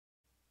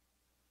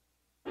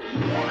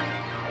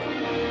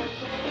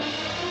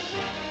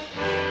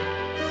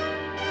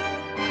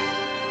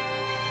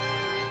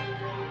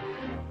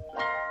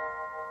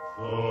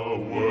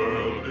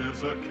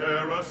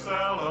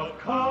carousel of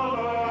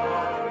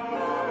color.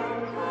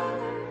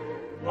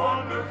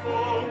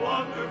 Wonderful,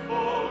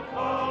 wonderful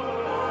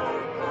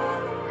color.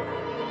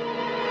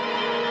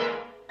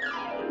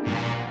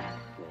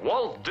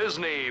 Walt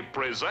Disney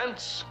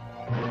presents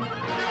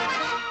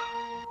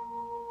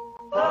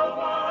The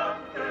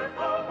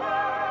wonderful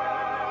world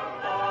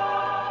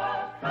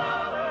of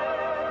color.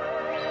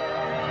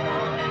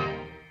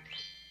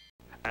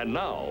 And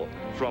now,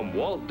 from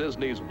Walt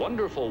Disney's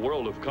wonderful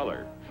world of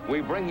color,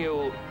 we bring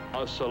you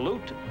a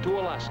salute to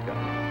Alaska.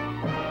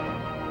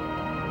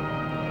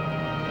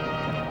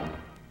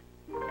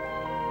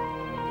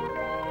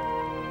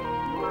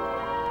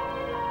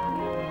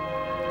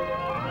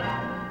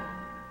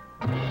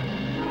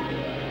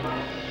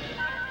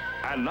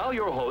 And now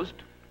your host,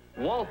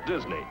 Walt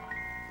Disney.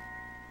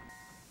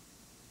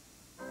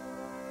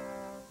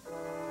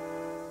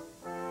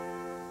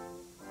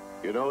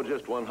 You know,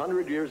 just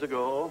 100 years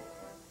ago,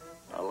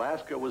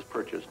 Alaska was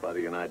purchased by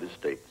the United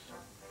States.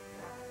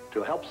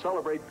 To help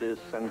celebrate this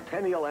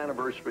centennial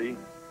anniversary,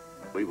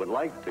 we would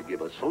like to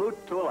give a salute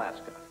to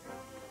Alaska.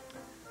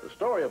 The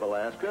story of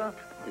Alaska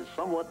is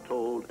somewhat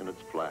told in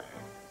its flag.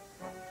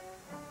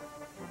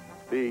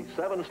 The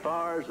 7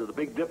 stars of the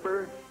Big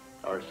Dipper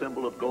are a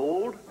symbol of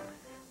gold,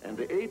 and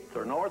the 8th,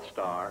 or North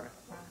Star,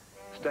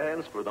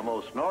 stands for the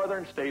most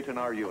northern state in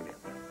our union.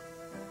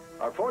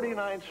 Our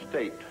 49th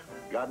state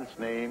got its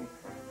name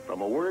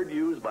from a word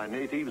used by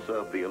natives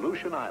of the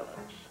Aleutian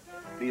Islands,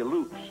 the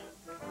Aleuts.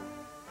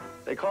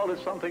 They called it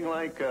something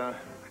like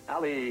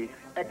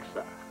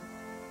Ali-Exa.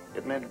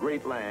 It meant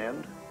great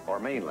land or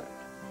mainland.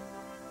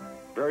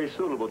 Very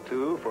suitable,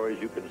 too, for as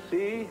you can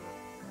see,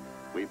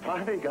 we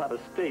finally got a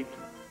state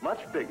much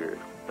bigger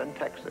than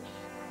Texas.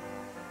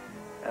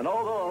 And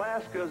although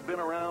Alaska has been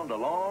around a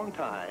long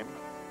time,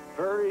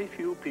 very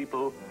few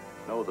people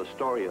know the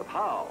story of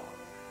how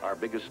our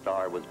biggest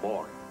star was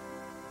born.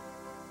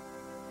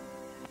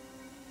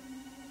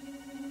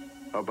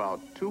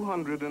 About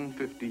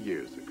 250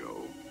 years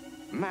ago,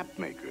 map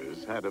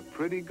makers had a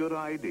pretty good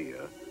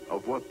idea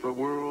of what the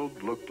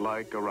world looked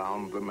like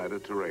around the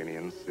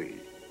Mediterranean Sea.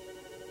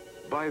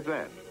 By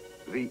then,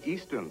 the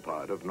eastern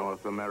part of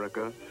North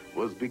America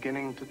was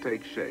beginning to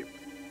take shape.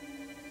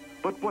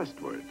 But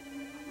westward,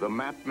 the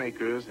map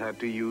makers had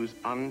to use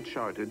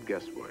uncharted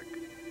guesswork.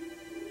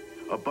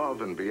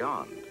 Above and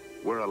beyond,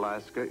 where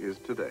Alaska is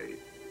today,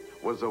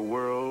 was a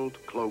world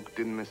cloaked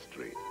in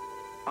mystery,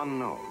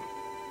 unknown,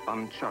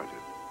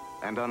 uncharted,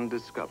 and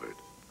undiscovered.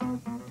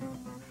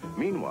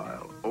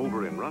 Meanwhile,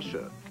 over in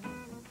Russia,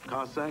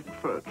 Cossack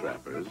fur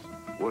trappers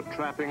were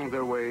trapping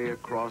their way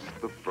across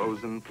the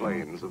frozen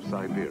plains of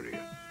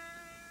Siberia.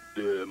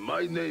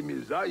 My name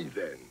is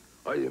Ivan.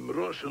 I am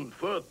Russian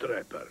fur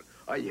trapper.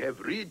 I have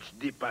reached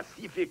the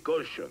Pacific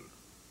Ocean.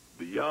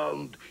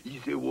 Beyond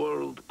is a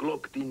world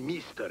cloaked in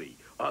mystery,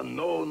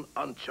 unknown,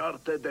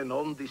 uncharted, and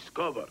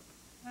undiscovered.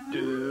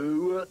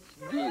 What's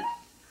this?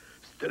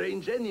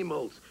 Strange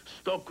animals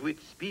stuck with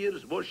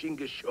spears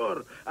washing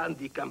ashore on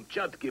the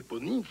Kamchatka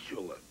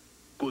Peninsula.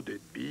 Could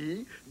it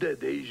be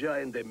that Asia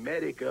and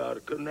America are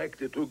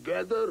connected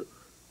together?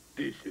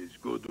 This is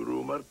good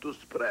rumor to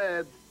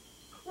spread.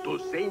 To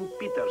St.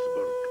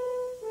 Petersburg.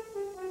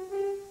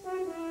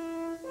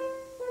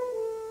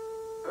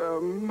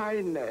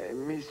 My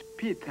name is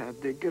Peter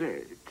the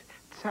Great,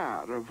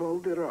 Tsar of all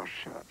the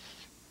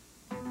Russias.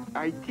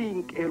 I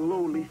think a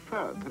lowly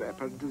fur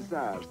trapper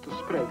desires to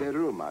spread a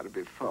rumor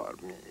before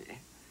me.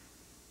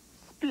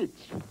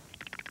 Speech.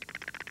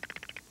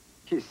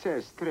 He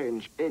says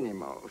strange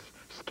animals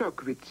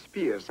stuck with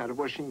spears are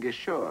washing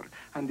ashore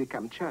on the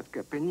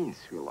Kamchatka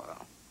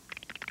Peninsula.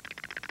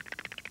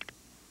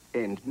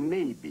 And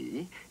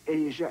maybe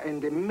Asia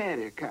and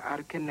America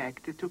are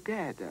connected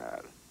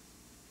together.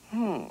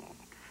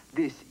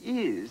 This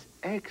is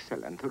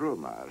excellent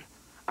rumor.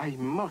 I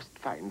must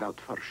find out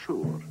for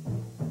sure.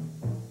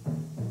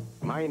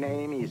 My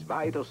name is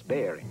Vitus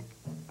Bering.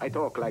 I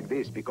talk like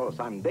this because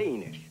I'm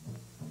Danish.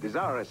 The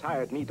Tsar has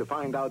hired me to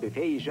find out if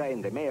Asia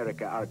and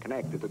America are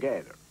connected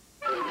together.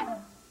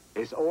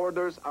 His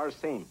orders are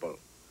simple.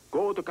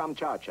 Go to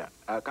Kamchatka,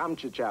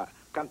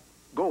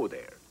 go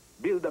there.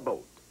 Build a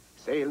boat.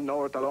 Sail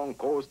north along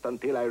coast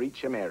until I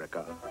reach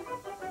America.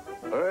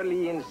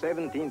 Early in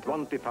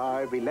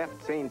 1725, we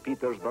left St.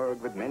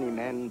 Petersburg with many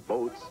men,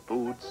 boats,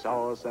 food,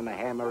 saws, and a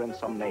hammer and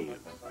some nails.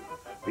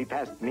 We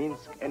passed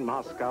Minsk and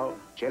Moscow,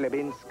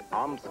 Chelyabinsk,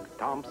 Omsk,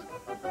 Tomsk.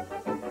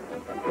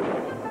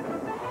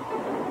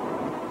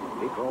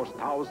 We crossed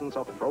thousands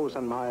of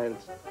frozen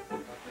miles,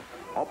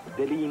 up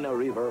the Lena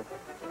River,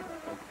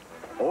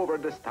 over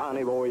the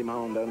Stanivoy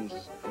Mountains,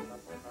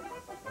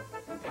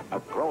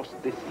 across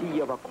the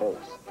Sea of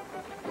Okhotsk.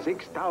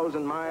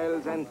 6,000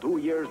 miles, and 2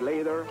 years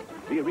later,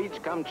 we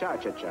reached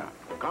Kamchatka.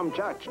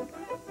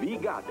 We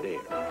got there,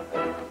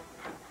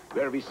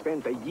 where we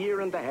spent a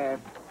year and a half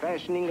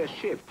fashioning a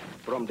ship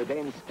from the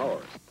dense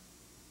forest.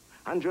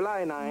 On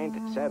July 9th,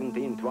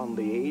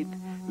 1728,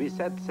 we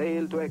set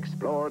sail to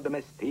explore the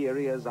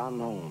mysterious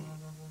unknown.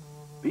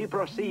 We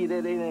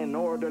proceeded in an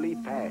orderly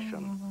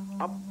fashion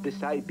up the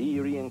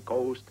Siberian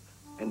coast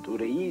and to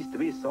the east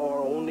we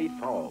saw only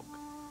fog.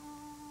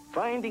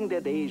 Finding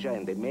that Asia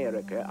and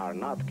America are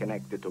not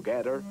connected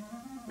together,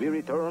 we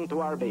returned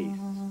to our base.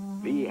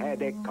 We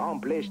had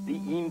accomplished the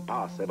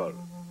impossible.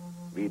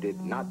 We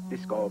did not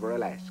discover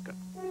Alaska.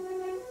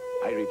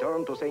 I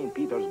returned to St.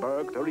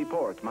 Petersburg to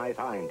report my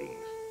findings.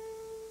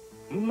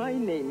 My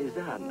name is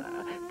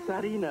Anna,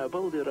 Tsarina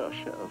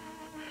Bolderoshev.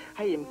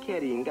 I am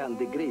carrying on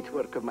the great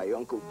work of my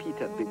Uncle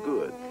Peter the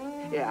Good.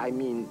 I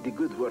mean, the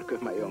good work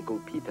of my Uncle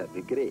Peter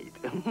the Great.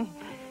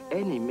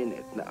 Any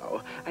minute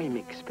now, I am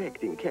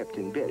expecting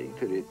Captain Bering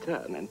to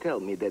return and tell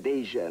me that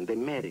Asia and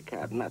America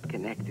are not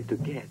connected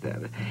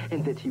together,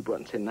 and that he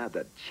wants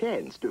another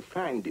chance to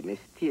find the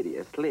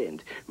mysterious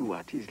land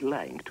what is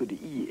lying to the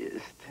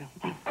east.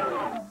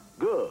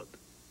 Good.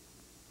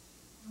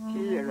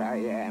 Here I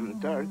am,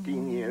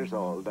 13 years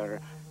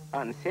older.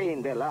 On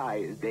St.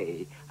 Elias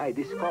Day, I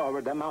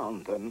discovered a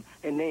mountain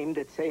and named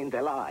it St.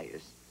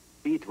 Elias.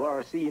 It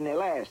was in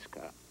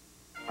Alaska.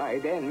 I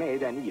then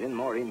made an even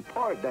more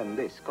important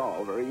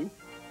discovery: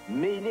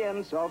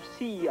 millions of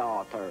sea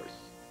otters.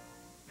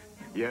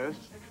 Yes,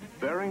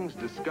 Bering's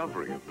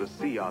discovery of the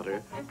sea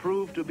otter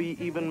proved to be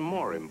even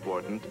more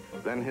important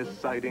than his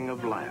sighting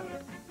of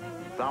land.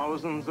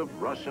 Thousands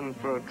of Russian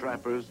fur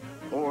trappers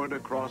poured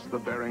across the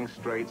Bering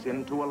Straits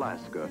into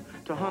Alaska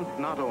to hunt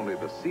not only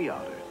the sea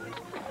otter,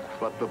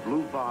 but the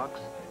blue fox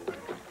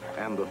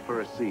and the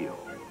fur seal.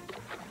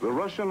 The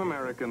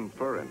Russian-American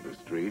fur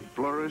industry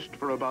flourished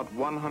for about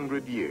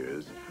 100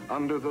 years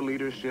under the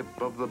leadership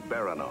of the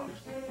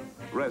Baranovs,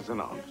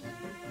 Rezanovs,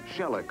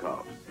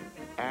 Shelikovs,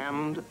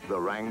 and the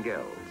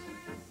Wrangels.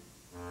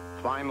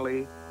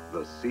 Finally,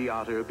 the sea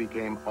otter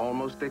became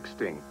almost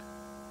extinct,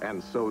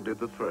 and so did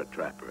the fur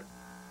trapper.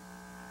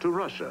 To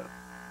Russia,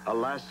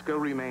 Alaska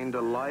remained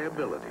a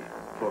liability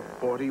for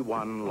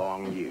 41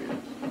 long years.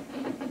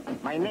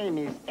 My name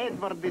is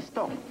Edward de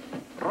Stock,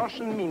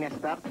 Russian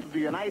minister to the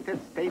United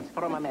States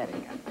from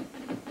America.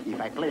 If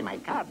I play my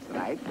cards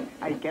right,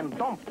 I can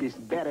dump this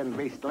barren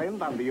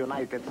wasteland on the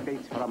United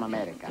States from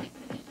America.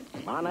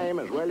 My name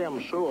is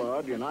William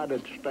Seward,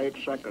 United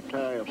States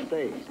Secretary of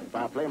State. If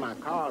I play my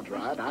cards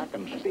right, I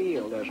can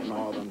steal this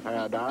northern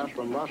paradise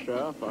from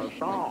Russia for a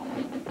song.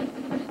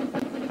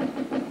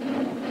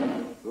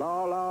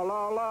 La, la,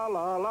 la, la,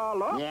 la, la,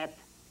 la. Yet,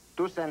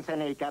 2 cents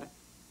an acre.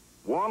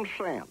 1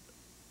 cent.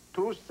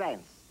 2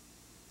 cents.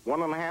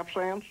 1.5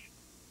 cents.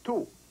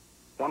 2.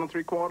 1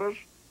 3/4.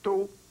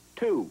 2.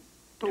 2.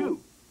 2.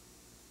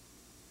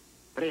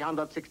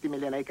 360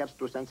 million acres,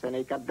 2 cents an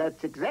acre.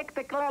 That's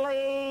exactly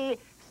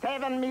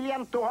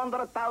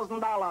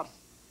 $7,200,000.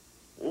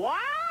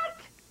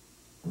 What?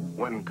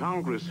 When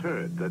Congress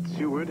heard that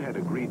Seward had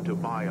agreed to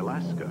buy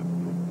Alaska,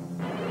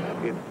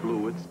 it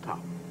blew its top.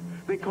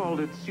 They called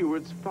it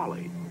Seward's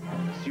Folly,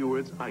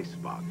 Seward's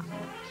Icebox,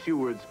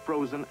 Seward's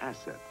Frozen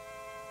Asset.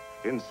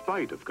 In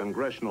spite of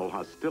congressional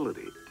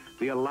hostility,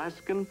 the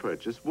Alaskan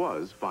purchase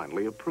was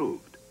finally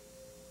approved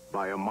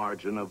by a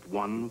margin of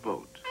 1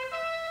 vote.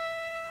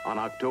 On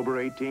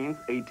October 18th,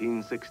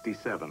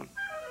 1867,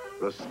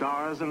 the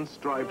Stars and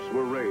Stripes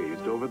were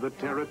raised over the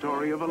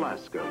territory of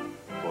Alaska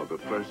for the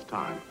first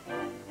time.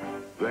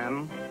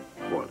 Then,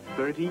 for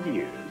 30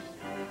 years,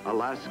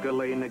 Alaska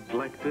lay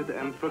neglected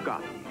and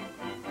forgotten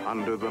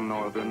under the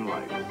Northern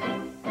Lights.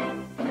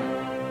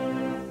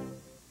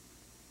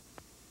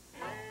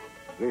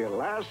 The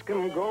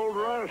Alaskan Gold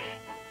Rush?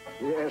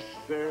 Yes,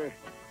 sir.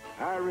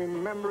 I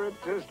remember it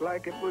just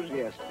like it was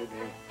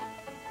yesterday.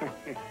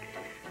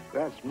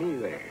 That's me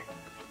there.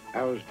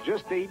 I was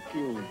just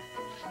 18,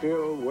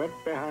 still wet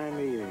behind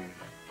the ears.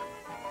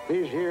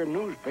 These here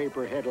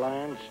newspaper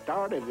headlines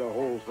started the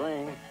whole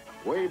thing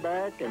way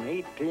back in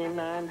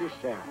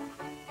 1897.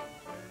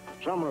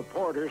 Some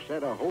reporter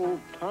said a whole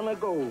ton of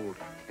gold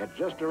had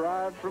just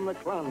arrived from the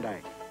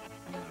Klondike,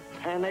 and the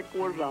panic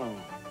was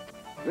on.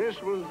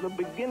 This was the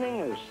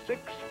beginning of 6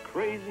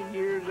 crazy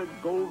years of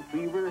gold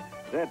fever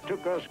that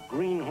took us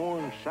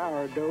greenhorn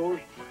sourdoughs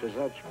to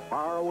such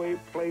faraway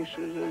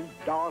places as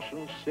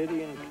Dawson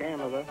City in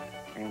Canada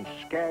and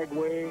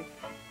Skagway,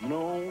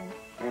 Nome,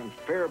 and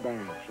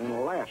Fairbanks in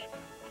Alaska.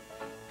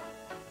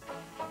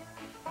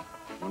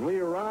 When we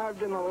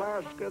arrived in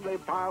Alaska, they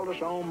piled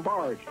us on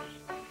barges,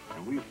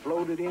 and we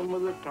floated in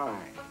with the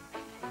tide.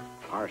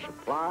 Our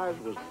supplies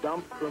was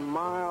dumped for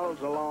miles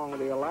along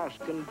the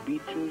Alaskan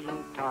beaches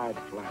and tide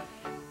flats.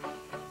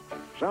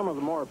 Some of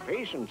the more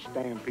patient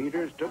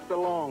stampeders took the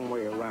long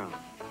way around,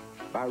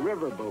 by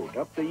riverboat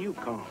up the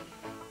Yukon.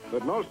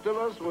 But most of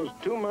us was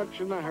too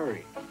much in a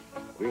hurry.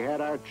 We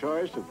had our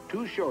choice of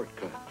 2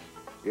 shortcuts.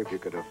 If you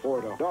could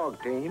afford a dog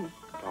team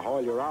to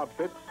haul your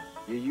outfit,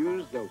 you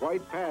used the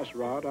White Pass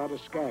route out of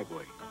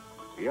Skagway.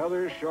 The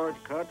other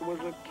shortcut was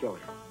a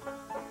killer,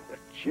 the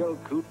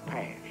Chilkoot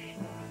Pass,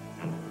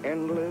 an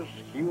endless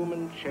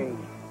human chain.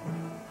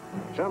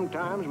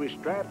 Sometimes we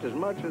strapped as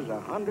much as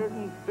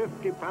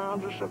 150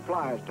 pounds of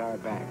supplies to our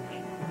backs.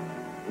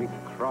 We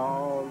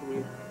crawled,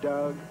 we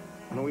dug,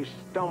 and we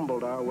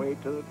stumbled our way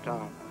to the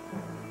top.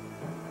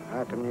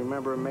 I can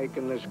remember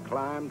making this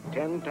climb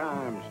 10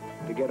 times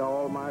to get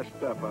all my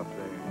stuff up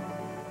there.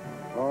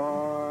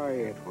 Oh,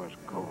 it was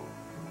cold.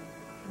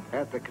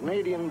 At the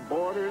Canadian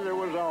border, there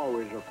was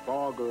always a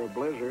fog or a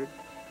blizzard.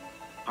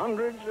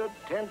 Hundreds of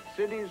tent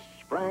cities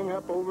sprang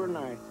up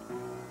overnight.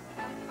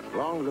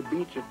 Along the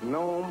beach at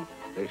Nome,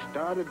 they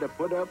started to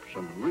put up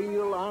some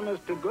real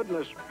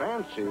honest-to-goodness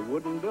fancy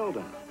wooden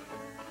buildings.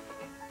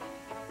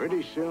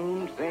 Pretty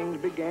soon,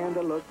 things began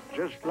to look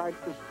just like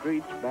the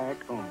streets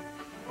back home.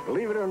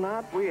 Believe it or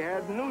not, we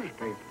had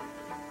newspapers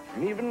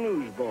and even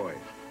newsboys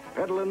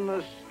peddling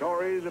the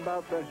stories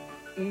about the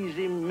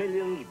easy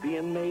millions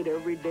being made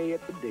every day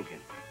at the digging.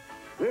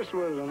 This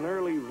was an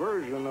early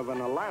version of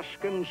an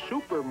Alaskan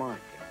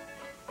supermarket.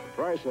 The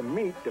price of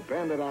meat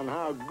depended on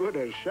how good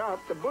a shot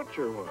the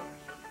butcher was.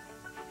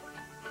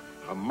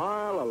 A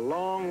mile of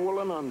long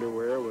woolen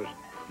underwear was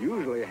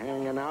usually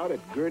hanging out at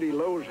Gertie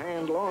Lowe's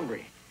hand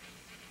laundry.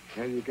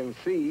 As you can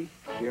see,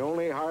 she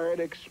only hired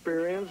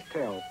experienced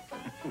help.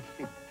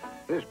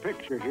 This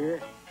picture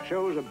here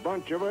shows a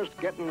bunch of us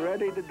getting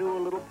ready to do a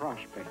little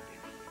prospecting.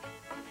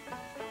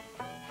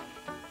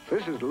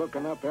 This is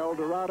looking up El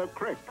Dorado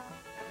Creek,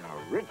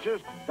 the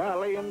richest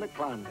valley in the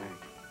Klondike.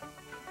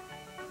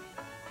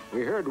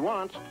 We heard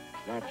once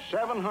that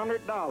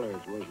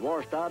 $700 was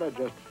washed out of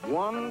just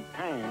one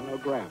pan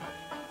of gravel.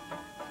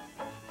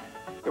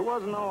 It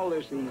wasn't all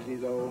this easy,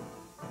 though.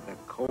 The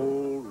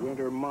cold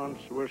winter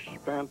months were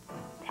spent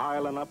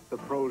piling up the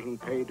frozen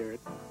pay dirt.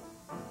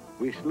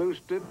 We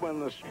sluiced it when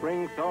the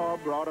spring thaw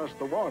brought us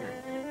the water.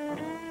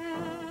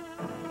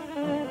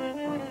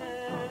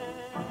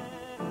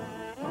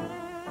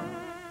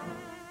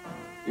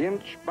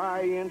 Inch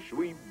by inch,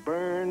 we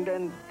burned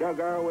and dug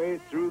our way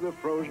through the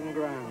frozen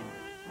ground.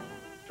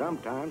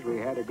 Sometimes we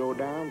had to go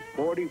down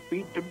 40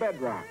 feet to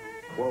bedrock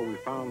before we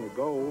found the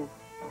gold.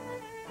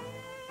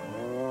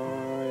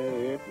 Oh,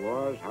 it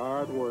was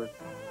hard work,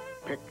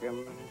 picking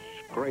and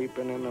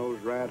scraping in those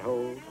rat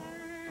holes.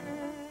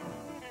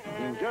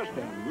 In just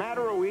a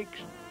matter of weeks,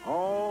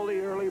 all the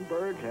early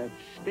birds had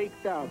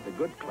staked out the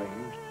good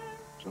claims,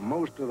 so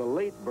most of the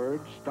late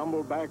birds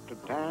stumbled back to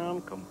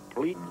town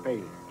complete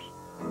failures.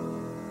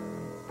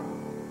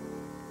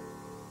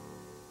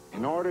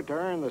 In order to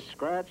earn the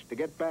scratch to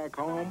get back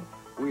home,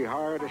 we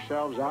hired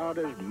ourselves out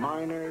as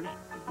miners,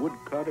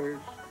 woodcutters,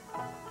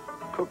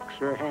 cooks,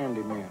 or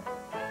handymen.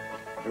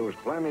 There was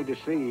plenty to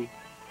see.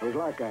 It was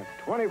like a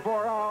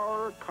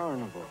 24-hour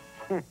carnival.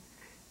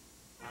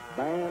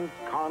 Band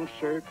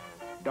concert,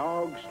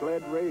 dog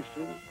sled races,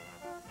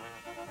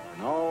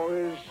 and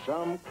always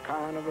some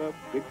kind of a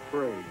big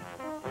parade.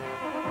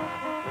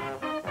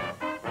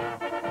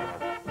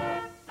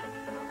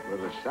 For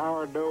the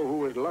sourdough who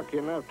was lucky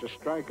enough to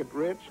strike it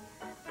rich,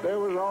 there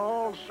was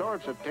all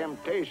sorts of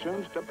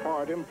temptations to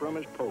part him from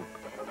his poke.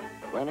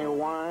 Plenty of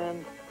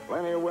wine,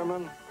 plenty of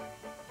women,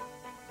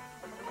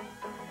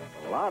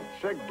 lots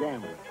of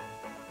gambling.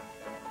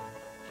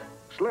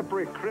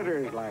 Slippery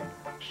critters like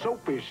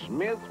Soapy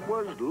Smith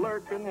was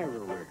lurking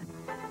everywhere.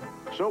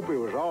 Soapy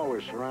was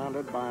always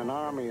surrounded by an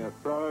army of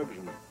thugs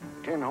and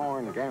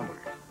tin-horn gamblers.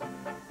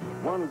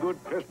 One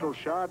good pistol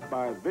shot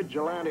by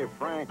vigilante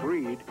Frank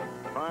Reed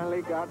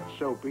finally got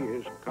Soapy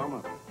his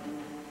comeuppance.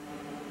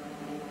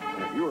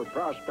 If you were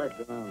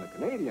prospecting on the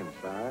Canadian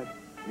side,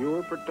 you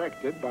were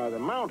protected by the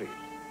Mounties.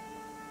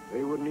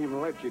 They wouldn't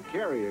even let you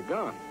carry a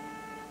gun.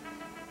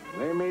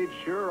 They made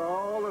sure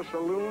all the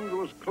saloons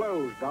was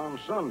closed on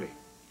Sunday.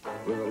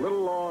 With a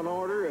little law and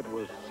order, it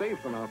was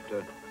safe enough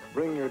to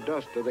bring your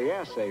dust to the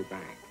assay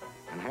bank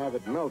and have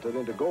it melted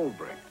into gold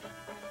bricks.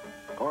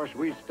 Of course,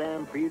 we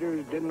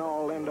stampeders didn't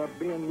all end up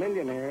being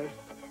millionaires,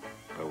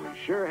 but we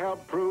sure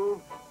helped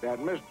prove that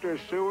Mr.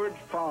 Seward's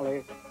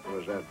folly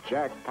was a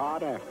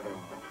jackpot after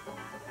all.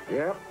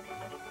 Yep,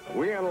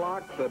 we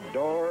unlocked the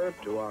door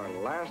to our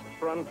last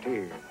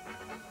frontier.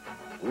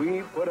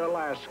 We put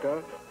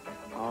Alaska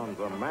on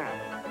the map.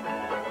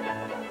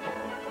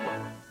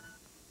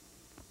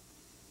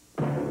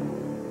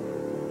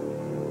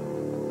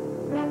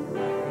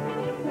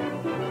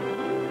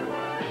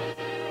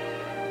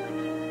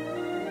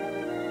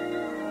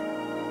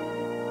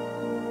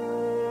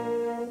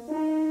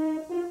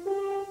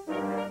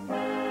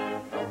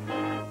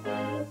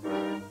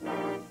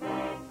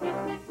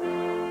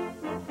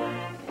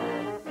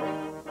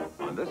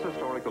 On this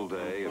historical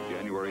day of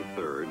January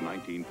 3rd,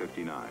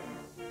 1959,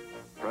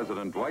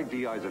 President Dwight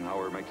D.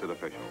 Eisenhower makes it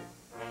official.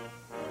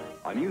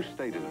 A new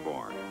state is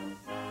born.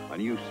 A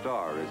new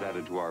star is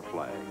added to our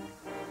flag.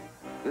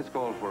 This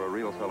called for a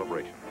real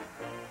celebration.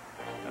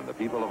 And the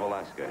people of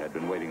Alaska had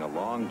been waiting a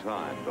long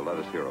time to let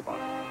us hear about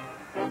it.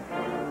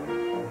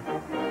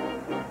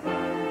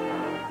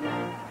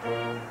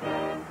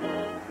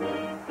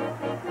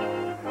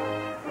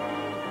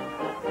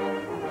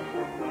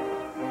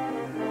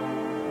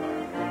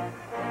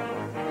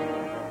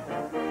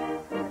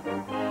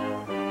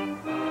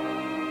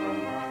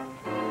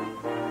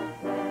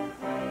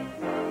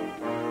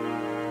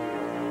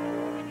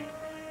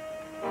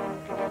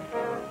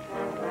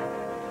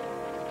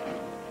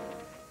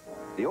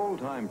 The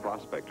old-time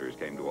prospectors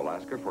came to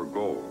Alaska for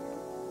gold.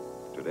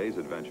 Today's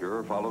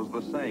adventurer follows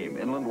the same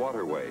inland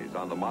waterways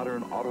on the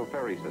modern auto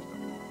ferry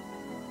system.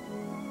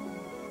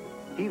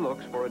 He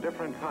looks for a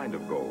different kind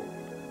of gold,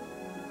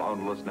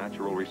 boundless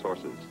natural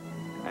resources,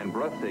 and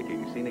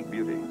breathtaking scenic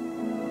beauty.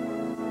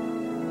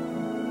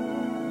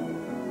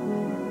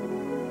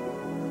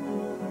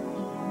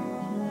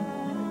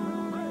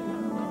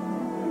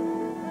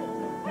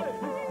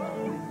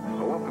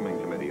 A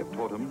welcoming committee of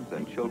totems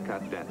and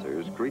chilkat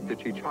dancers greet the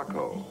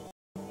chichaco,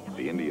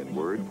 the Indian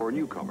word for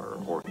newcomer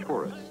or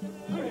tourist.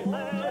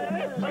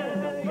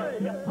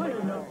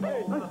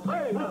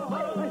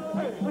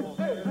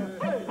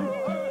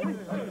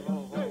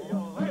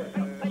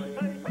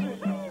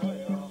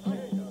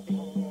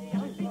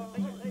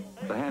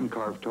 The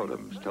hand-carved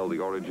totems tell the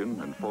origin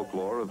and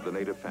folklore of the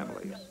native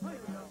families.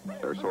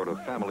 They're sort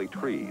of family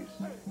trees,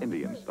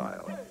 Indian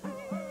style.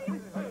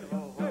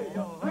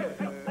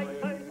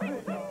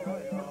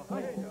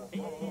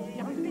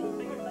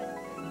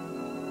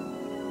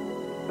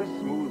 This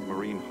smooth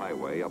marine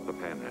highway up the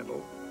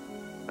Panhandle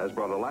has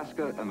brought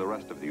Alaska and the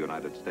rest of the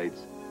United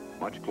States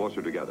much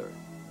closer together.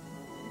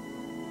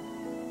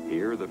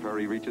 Here, the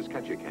ferry reaches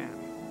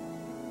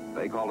Ketchikan.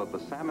 They call it the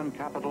salmon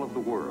capital of the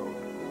world.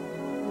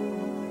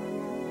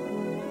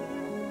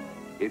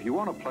 If you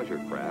want a pleasure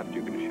craft,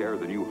 you can share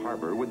the new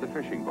harbor with the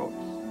fishing boats.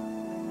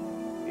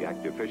 The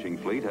active fishing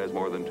fleet has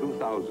more than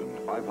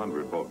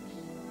 2,500 boats.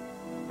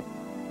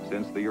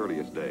 Since the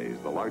earliest days,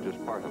 the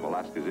largest part of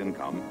Alaska's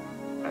income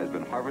has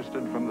been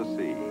harvested from the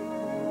sea.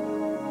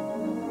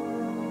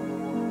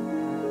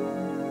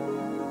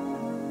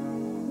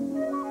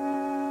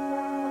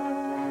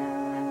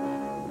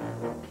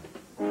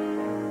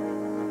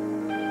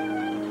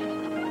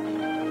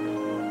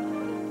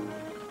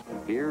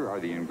 Here are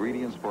the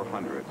ingredients for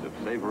hundreds of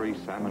savory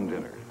salmon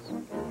dinners.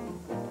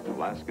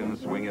 Alaskans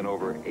swing in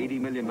over $80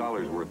 million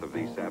worth of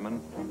these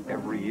salmon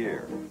every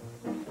year.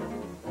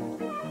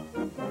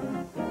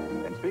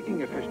 And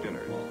speaking of fish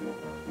dinners,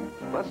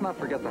 let's not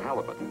forget the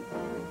halibut.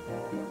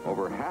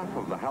 Over half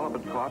of the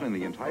halibut caught in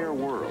the entire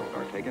world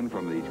are taken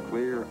from these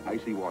clear,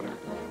 icy waters.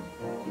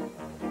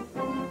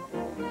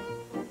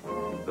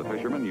 The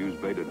fishermen use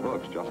baited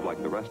hooks just like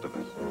the rest of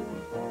us.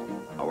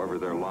 However,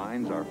 their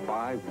lines are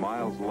 5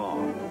 miles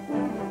long.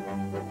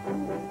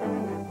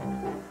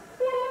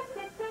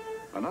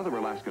 Another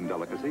Alaskan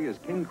delicacy is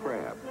king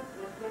crab.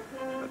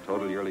 A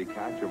total yearly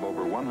catch of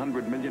over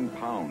 100 million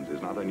pounds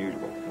is not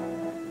unusual.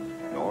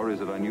 Nor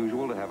is it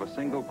unusual to have a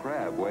single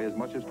crab weigh as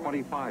much as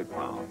 25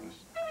 pounds.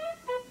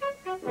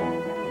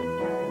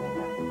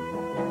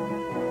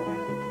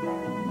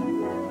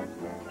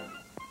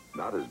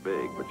 Not as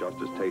big, but just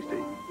as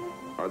tasty,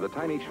 are the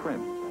tiny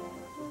shrimp.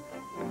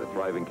 In the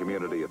thriving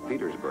community of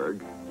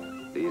Petersburg,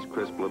 these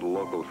crisp little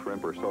local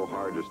shrimp are so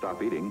hard to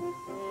stop eating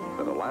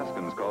that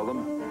Alaskans call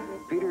them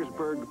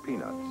Petersburg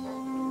peanuts.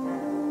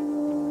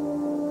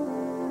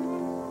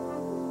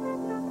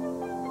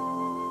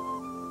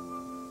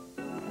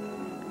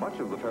 Much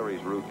of the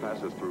ferry's route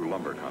passes through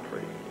lumber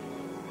country.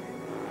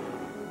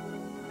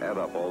 Add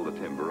up all the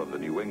timber of the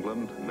New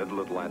England,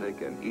 Middle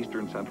Atlantic, and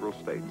Eastern Central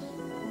states,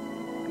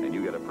 and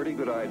you get a pretty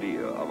good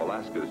idea of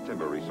Alaska's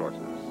timber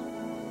resources.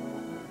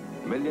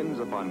 Millions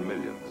upon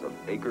millions of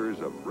acres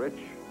of rich,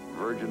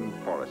 virgin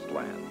forest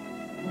land.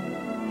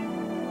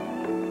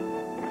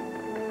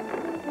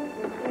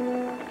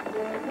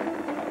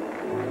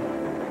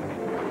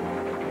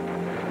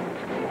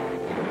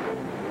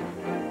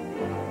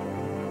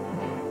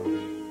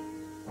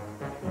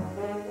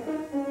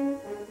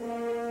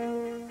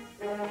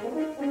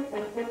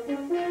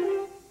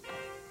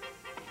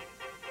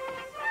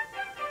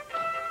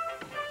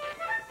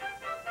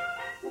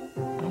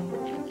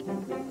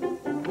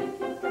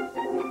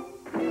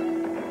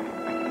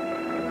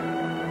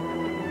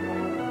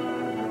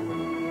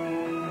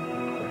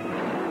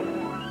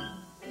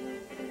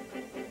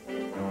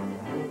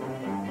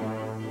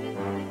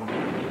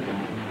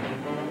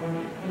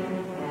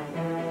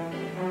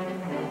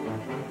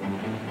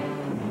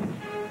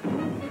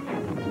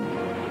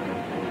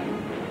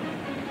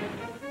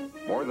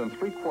 More than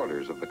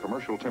 3/4 of the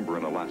commercial timber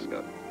in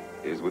Alaska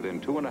is within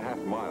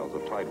 2.5 miles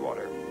of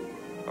tidewater,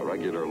 a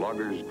regular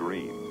logger's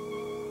dream.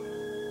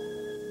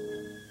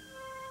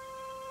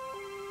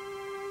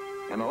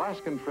 An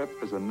Alaskan trip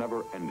is a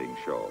never-ending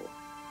show.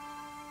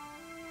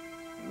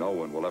 No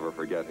one will ever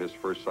forget his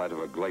first sight of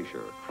a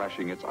glacier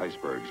crashing its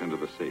icebergs into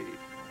the sea.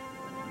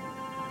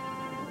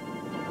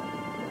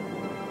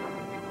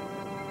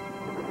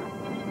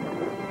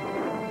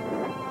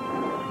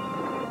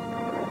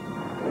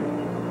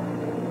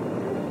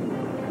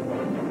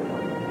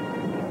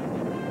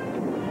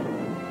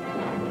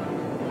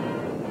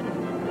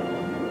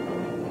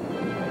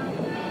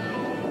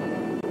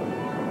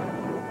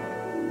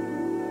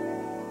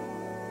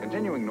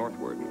 Continuing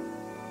northward,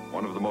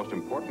 one of the most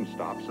important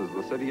stops is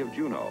the city of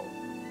Juneau.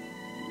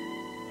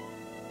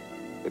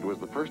 It was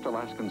the first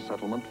Alaskan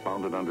settlement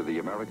founded under the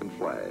American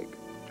flag,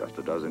 just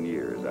a dozen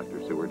years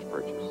after Seward's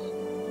purchase.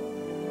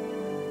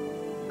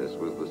 This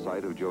was the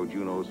site of Joe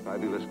Juneau's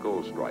fabulous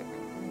gold strike.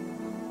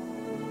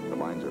 The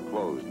mines are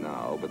closed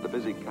now, but the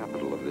busy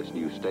capital of this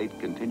new state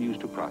continues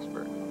to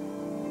prosper.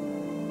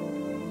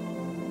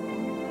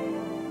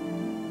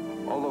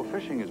 Although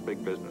fishing is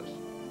big business,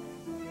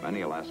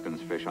 Many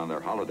Alaskans fish on their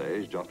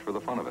holidays just for the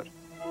fun of it.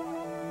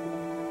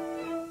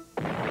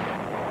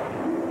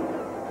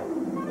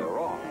 They're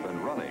off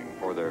and running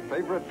for their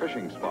favorite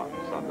fishing spots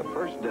on the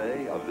first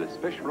day of this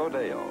fish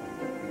rodeo.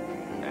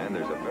 And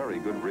there's a very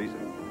good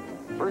reason.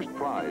 First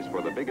prize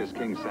for the biggest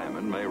king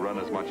salmon may run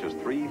as much as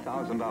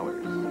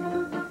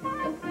 $3,000.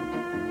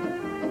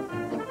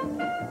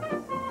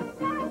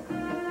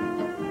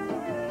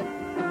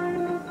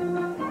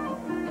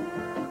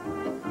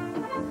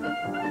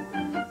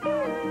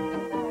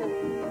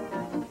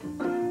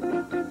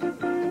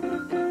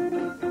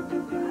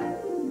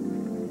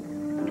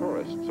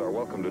 Tourists are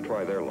welcome to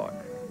try their luck.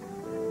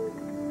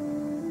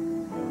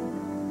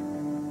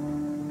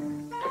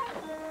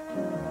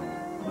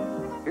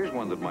 Here's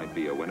one that might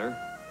be a winner.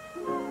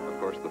 Of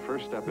course, the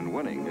first step in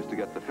winning is to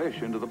get the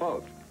fish into the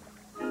boat.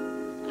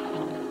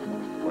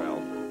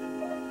 Well,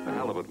 the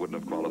halibut wouldn't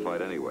have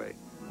qualified anyway.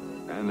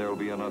 And there'll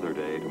be another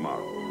day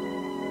tomorrow.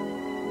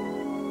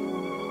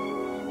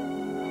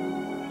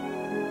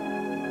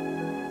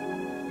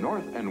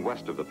 North and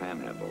west of the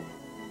Panhandle,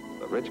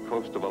 the rich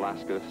coast of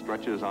Alaska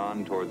stretches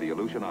on toward the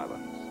Aleutian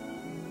Islands.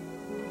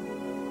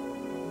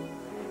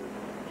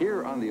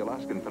 Here on the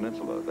Alaskan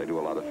Peninsula, they do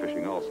a lot of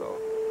fishing also.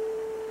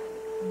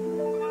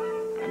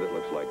 And it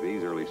looks like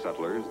these early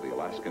settlers, the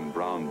Alaskan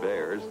brown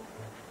bears,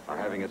 are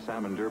having a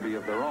salmon derby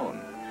of their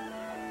own.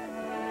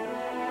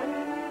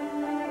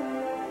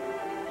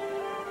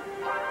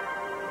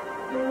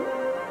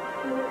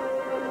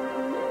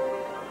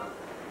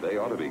 They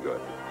ought to be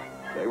good.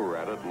 They were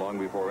at it long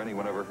before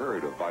anyone ever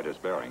heard of Vitus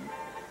Bering.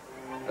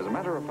 As a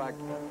matter of fact,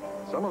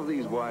 some of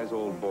these wise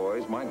old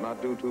boys might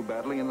not do too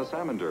badly in the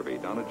salmon derby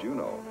down at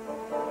Juneau.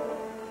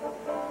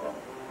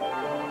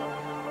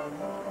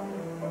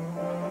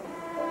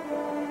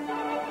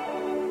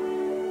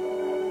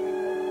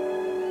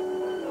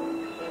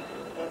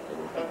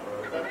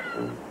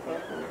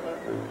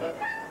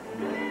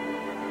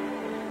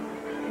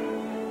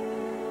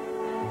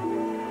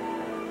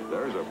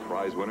 There's a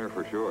prize winner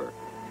for sure.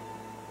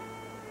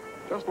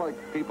 Just like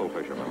people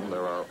fishermen,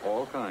 there are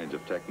all kinds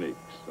of techniques,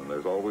 and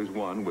there's always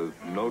one with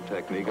no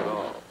technique at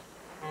all.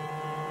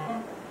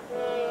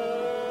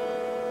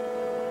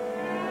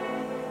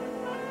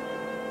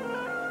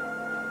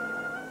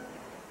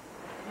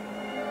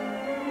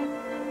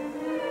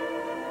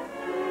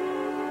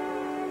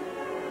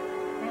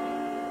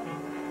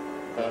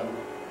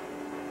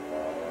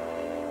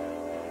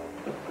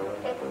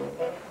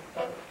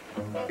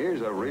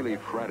 Here's a really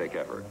frantic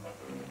effort,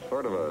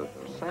 sort of a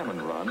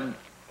salmon run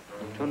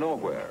to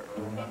nowhere.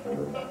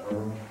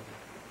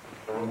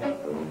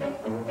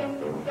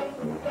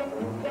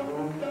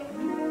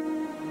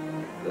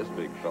 This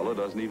big fella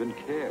doesn't even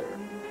care.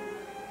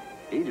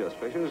 He just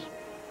fishes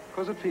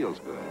because it feels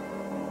good.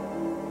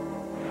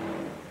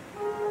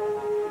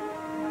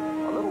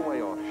 A little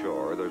way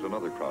offshore, there's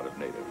another crowd of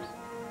natives,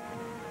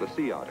 the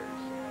sea otters.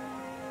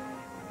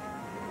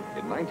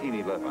 In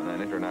 1911,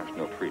 an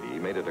international treaty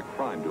made it a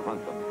crime to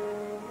hunt them.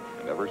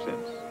 And ever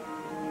since,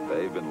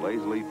 they've been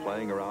lazily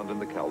playing around in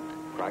the kelp,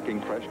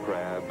 cracking fresh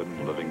crab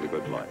and living the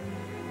good life.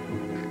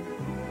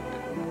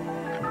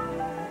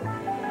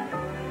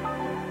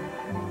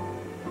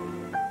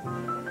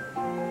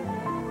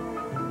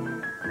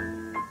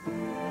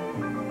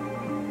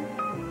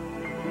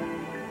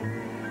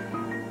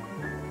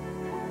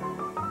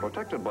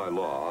 Protected by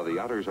law, the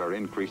otters are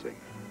increasing.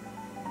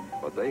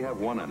 But they have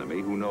one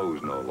enemy who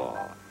knows no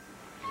law: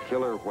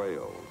 killer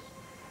whales.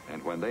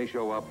 And when they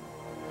show up,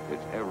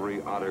 it's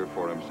every otter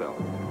for himself.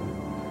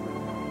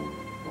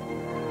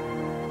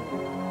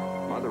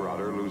 Mother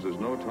otter loses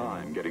no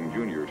time getting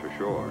juniors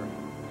ashore.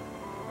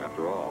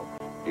 After all,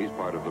 he's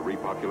part of the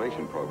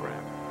repopulation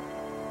program.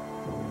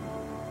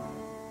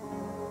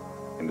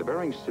 In the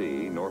Bering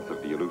Sea, north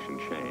of the Aleutian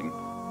chain,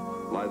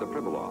 lie the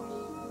Pribilofs.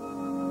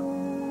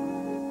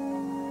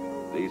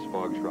 These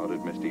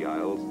fog-shrouded misty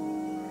isles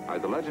are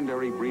the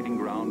legendary breeding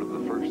ground of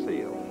the fur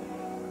seal.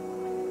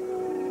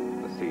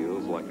 The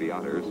seals, like the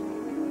otters,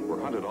 were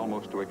hunted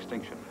almost to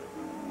extinction.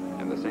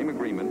 And the same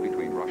agreement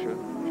between Russia,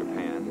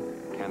 Japan,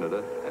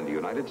 Canada, and the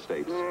United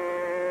States.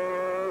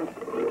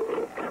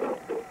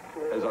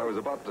 As I was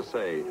about to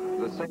say,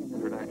 the same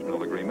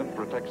international agreement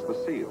protects the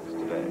seals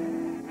today.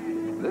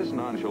 This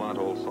nonchalant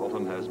old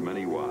sultan has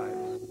many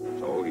wives,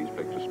 so he's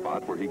picked a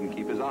spot where he can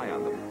keep his eye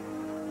on them.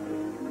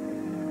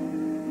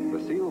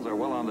 The seals are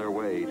well on their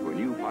way to a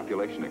new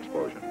population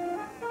explosion.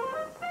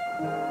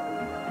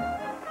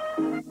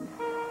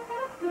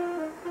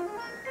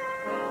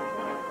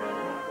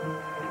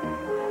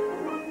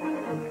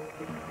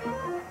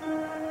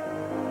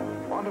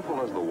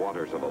 Wonderful as the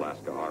waters of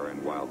Alaska are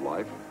in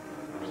wildlife,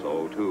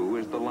 so too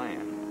is the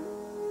land.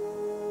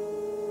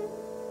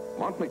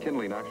 Mount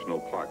McKinley National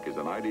Park is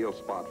an ideal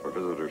spot for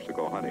visitors to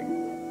go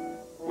hunting,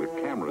 with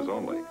cameras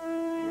only.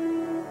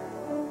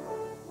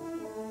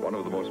 One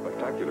of the most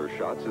spectacular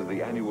shots is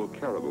the annual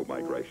caribou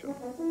migration.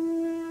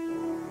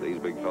 These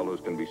big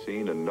fellows can be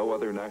seen in no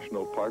other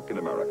national park in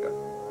America.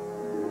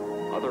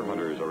 Other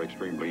hunters are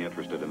extremely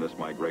interested in this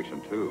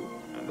migration too,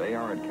 and they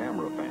aren't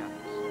camera fans.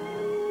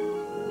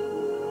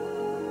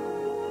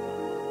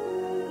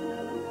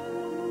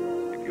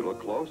 If you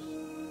look close,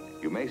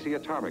 you may see a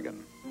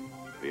ptarmigan,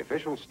 the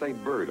official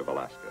state bird of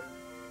Alaska.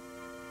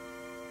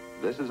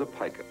 This is a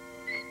pika.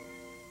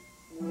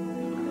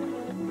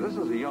 This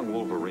is a young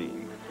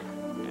wolverine,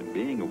 and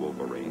being a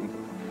wolverine,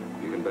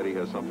 you can bet he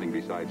has something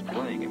besides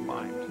playing in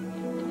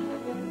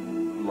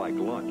mind, like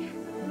lunch.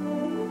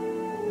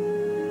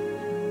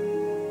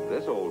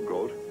 This old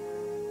goat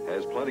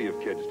has plenty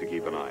of kids to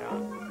keep an eye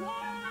on.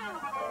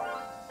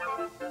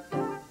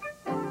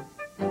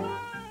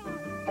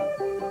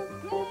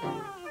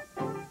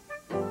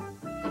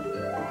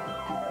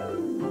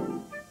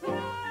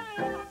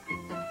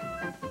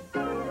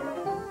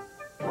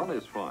 Fun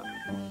is fun,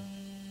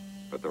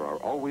 but there are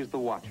always the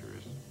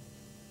watchers.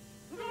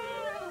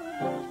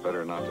 It's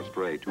better not to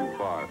stray too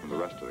far from the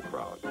rest of the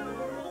crowd.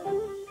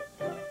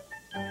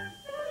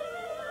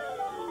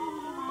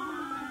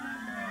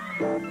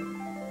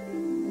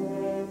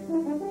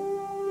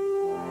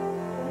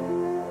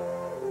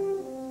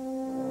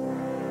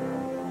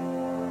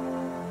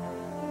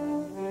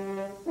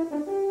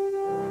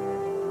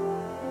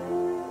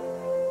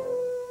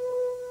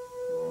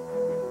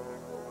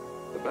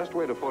 The best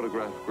way to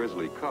photograph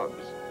grizzly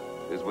cubs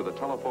is with a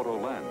telephoto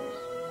lens,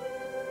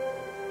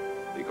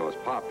 because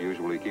Pop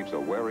usually keeps a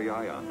wary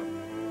eye on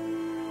them.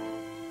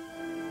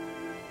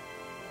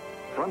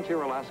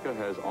 Frontier Alaska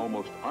has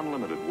almost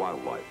unlimited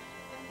wildlife,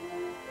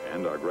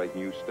 and our great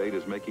new state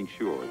is making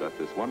sure that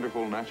this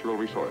wonderful natural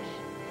resource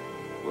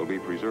will be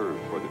preserved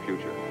for the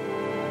future.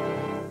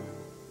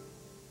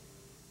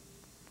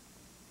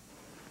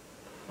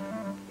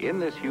 In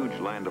this huge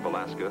land of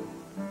Alaska,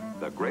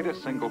 the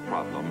greatest single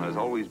problem has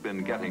always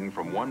been getting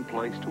from one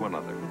place to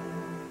another.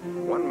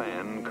 One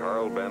man,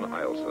 Carl Ben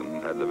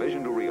Eilson, had the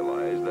vision to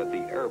realize that the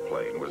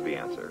airplane was the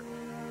answer.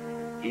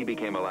 He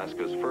became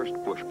Alaska's first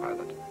bush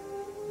pilot.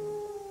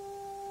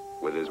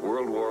 With his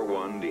World War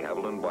I de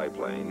Havilland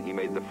biplane, he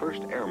made the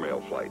first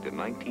airmail flight in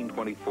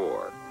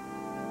 1924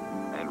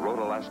 and wrote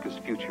Alaska's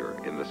future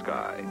in the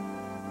sky.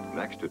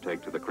 Next to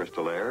take to the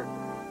crystal air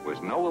was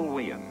Noel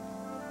Wien.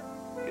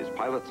 His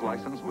pilot's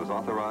license was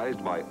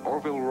authorized by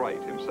Orville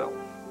Wright himself.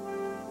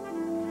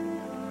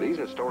 These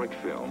historic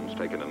films,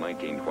 taken in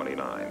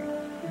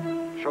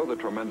 1929, show the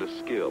tremendous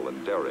skill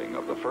and daring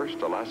of the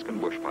first Alaskan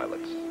bush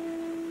pilots.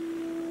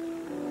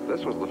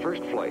 This was the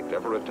first flight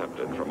ever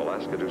attempted from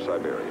Alaska to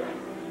Siberia.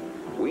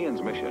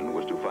 Wien's mission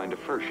was to find a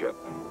fur ship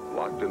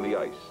locked in the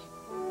ice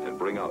and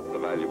bring out the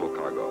valuable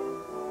cargo.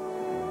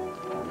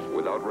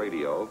 Without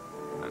radio,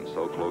 and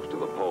so close to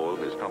the pole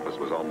his compass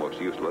was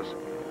almost useless,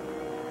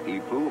 he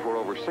flew for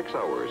over 6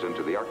 hours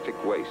into the Arctic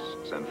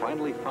wastes and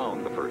finally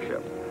found the fur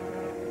ship.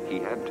 He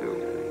had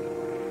to.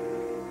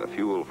 The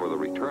fuel for the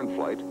return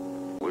flight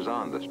was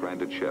on the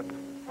stranded ship.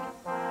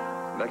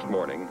 Next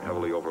morning,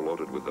 heavily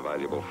overloaded with the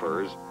valuable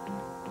furs,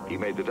 he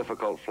made the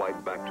difficult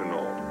flight back to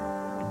Nome.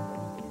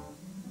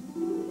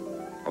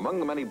 Among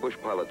the many bush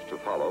pilots to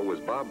follow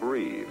was Bob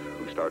Reeve,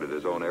 who started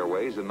his own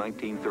airways in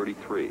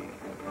 1933. In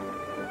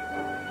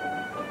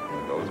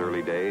those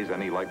early days,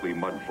 any likely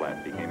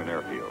mudflat became an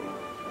airfield,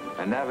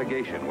 and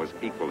navigation was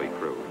equally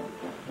crude.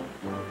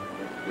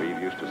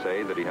 Reeve used to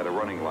say that he had a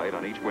running light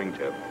on each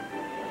wingtip.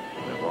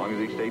 As long as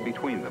he stayed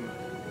between them,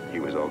 he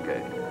was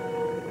okay.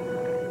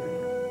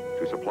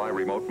 To supply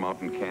remote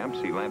mountain camps,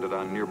 he landed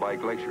on nearby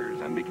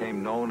glaciers and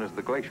became known as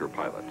the glacier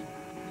pilot.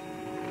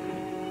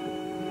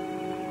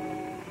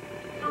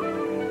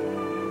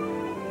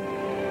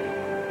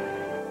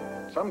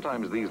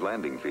 Sometimes these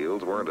landing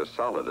fields weren't as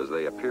solid as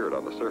they appeared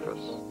on the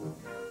surface,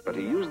 but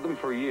he used them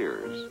for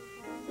years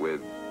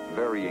with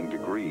varying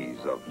degrees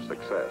of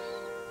success.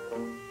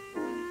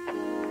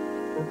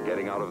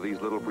 Getting out of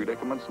these little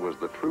predicaments was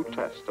the true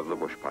test of the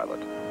bush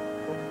pilot.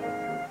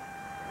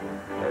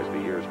 As the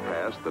years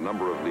passed, the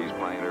number of these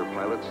pioneer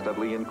pilots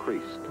steadily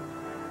increased.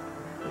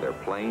 Their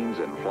planes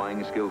and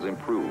flying skills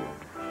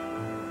improved,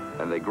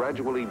 and they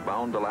gradually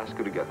bound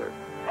Alaska together.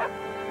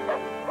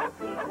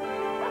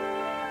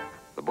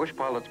 The bush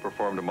pilots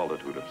performed a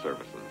multitude of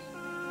services,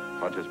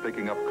 such as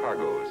picking up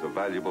cargoes of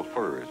valuable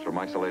furs from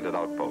isolated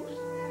outposts.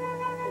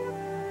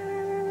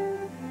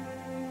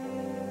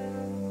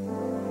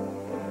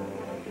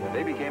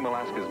 They became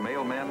Alaska's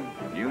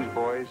mailmen,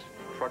 newsboys,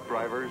 truck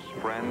drivers,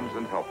 friends,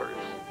 and helpers.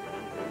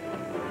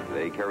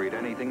 They carried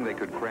anything they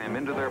could cram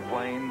into their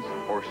planes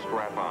or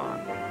strap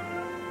on.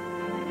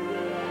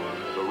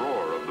 The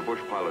roar of the bush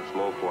pilot's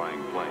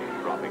low-flying plane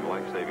dropping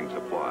life-saving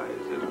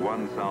supplies is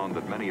one sound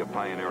that many a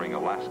pioneering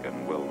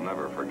Alaskan will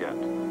never forget.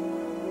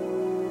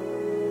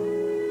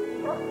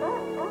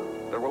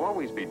 There will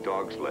always be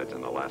dog sleds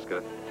in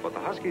Alaska, but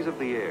the huskies of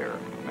the air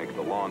make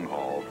the long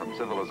haul from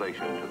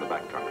civilization to the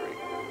backcountry.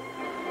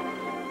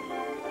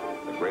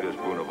 The greatest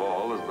boon of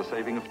all is the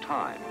saving of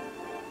time.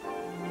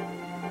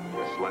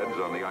 The sleds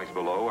on the ice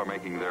below are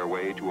making their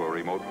way to a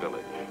remote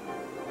village.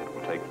 It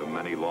will take them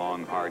many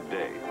long, hard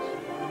days.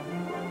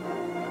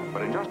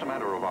 But in just a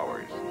matter of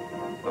hours,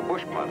 the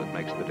bush pilot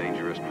makes the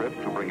dangerous trip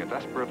to bring a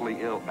desperately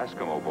ill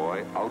Eskimo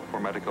boy out for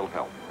medical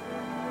help.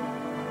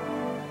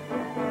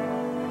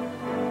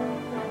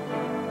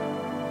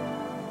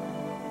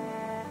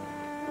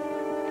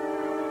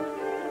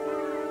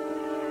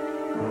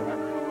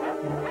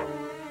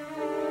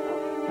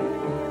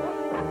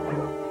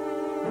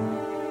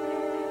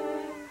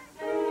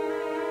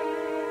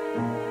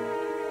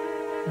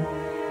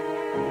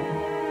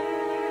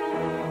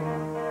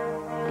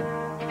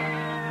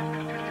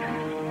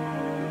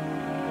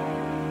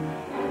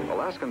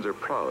 Alaskans are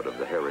proud of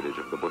the heritage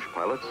of the bush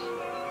pilots,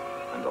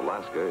 and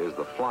Alaska is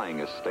the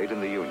flyingest state in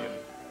the Union.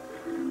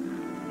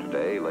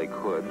 Today, Lake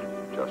Hood,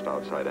 just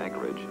outside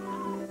Anchorage,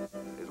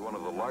 is one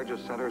of the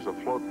largest centers of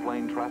float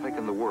plane traffic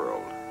in the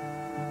world.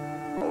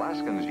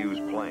 Alaskans use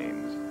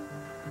planes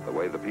the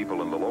way the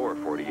people in the lower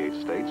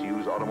 48 states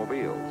use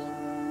automobiles.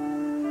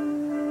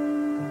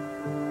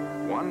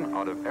 1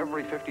 out of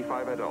every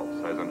 55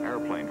 adults has an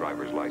airplane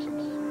driver's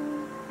license,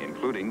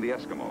 including the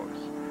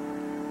Eskimos.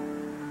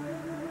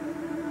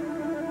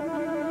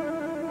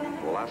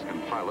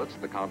 Alaskan pilots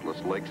the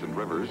countless lakes and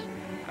rivers,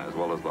 as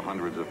well as the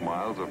hundreds of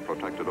miles of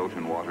protected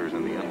ocean waters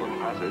in the Inland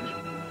Passage,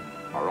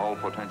 are all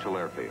potential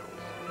airfields.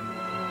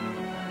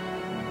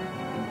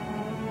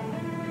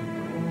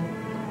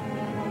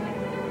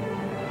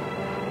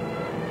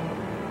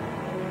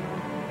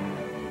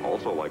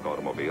 Also, like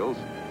automobiles,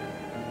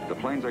 the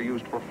planes are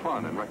used for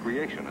fun and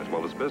recreation as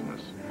well as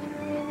business.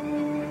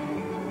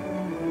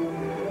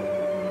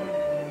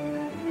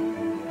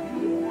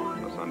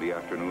 A Sunday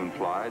afternoon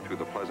fly through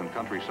the pleasant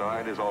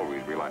countryside is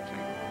always relaxing,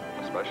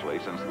 especially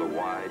since the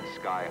wide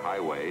sky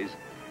highways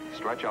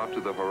stretch out to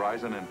the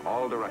horizon in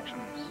all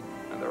directions,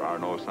 and there are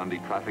no Sunday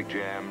traffic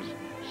jams,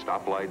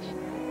 stoplights,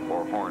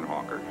 or horn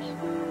honkers.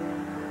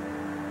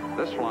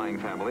 This flying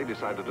family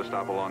decided to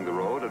stop along the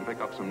road and pick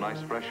up some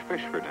nice fresh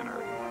fish for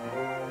dinner.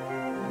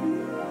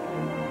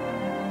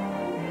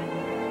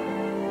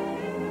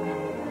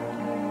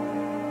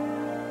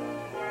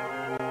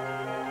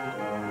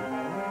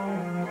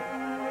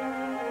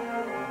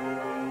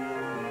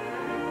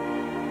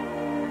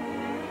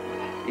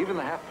 Even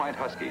the half-pint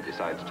husky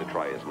decides to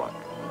try his luck.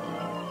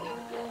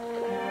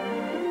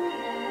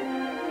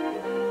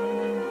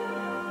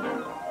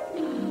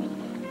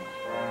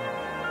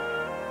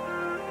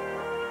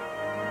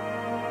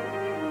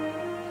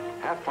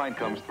 Half-pint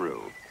comes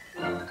through.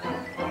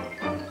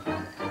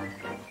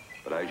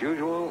 But as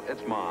usual,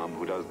 it's Mom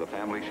who does the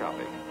family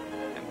shopping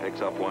and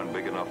picks up one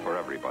big enough for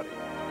everybody.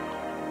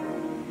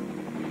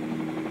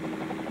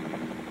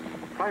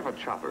 Private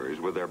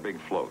shoppers with their big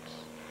floats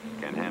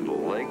can handle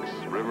lakes,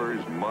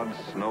 rivers, mud,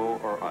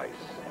 snow, or ice.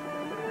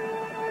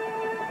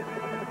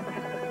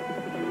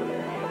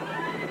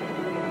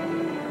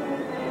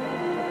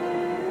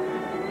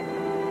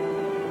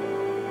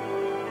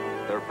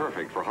 They're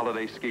perfect for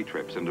holiday ski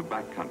trips into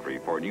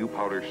backcountry for new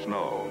powder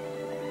snow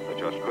that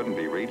just couldn't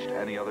be reached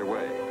any other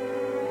way.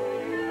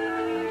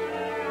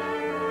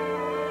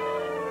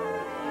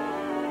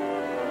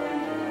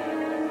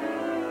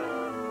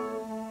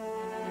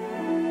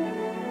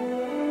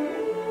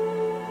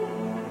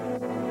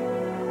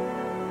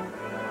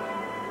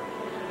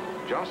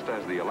 Just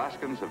as the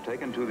Alaskans have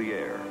taken to the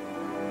air,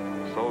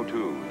 so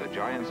too the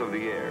giants of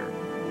the air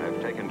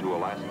have taken to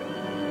Alaska.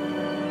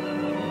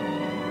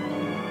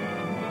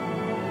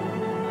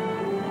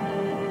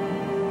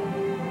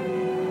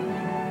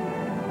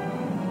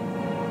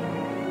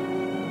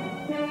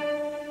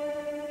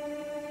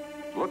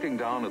 Looking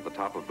down at the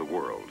top of the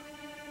world,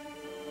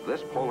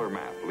 this polar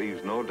map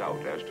leaves no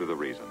doubt as to the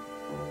reason.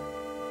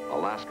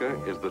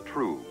 Alaska is the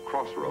true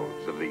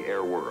crossroads of the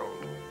air world.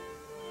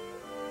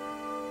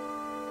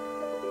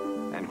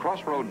 And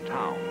crossroad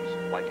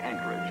towns, like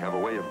Anchorage, have a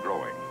way of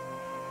growing.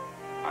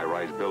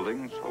 High-rise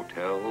buildings,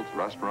 hotels,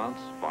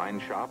 restaurants, fine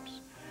shops,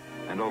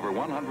 and over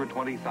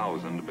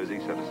 120,000 busy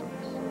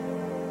citizens.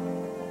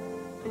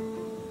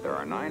 There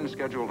are 9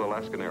 scheduled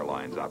Alaskan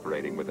airlines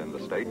operating within the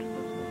state.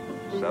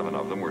 7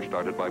 of them were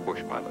started by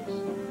bush pilots.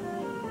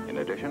 In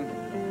addition,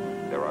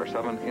 there are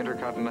 7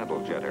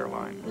 intercontinental jet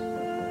airlines.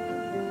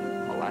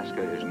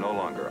 Alaska is no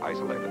longer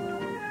isolated.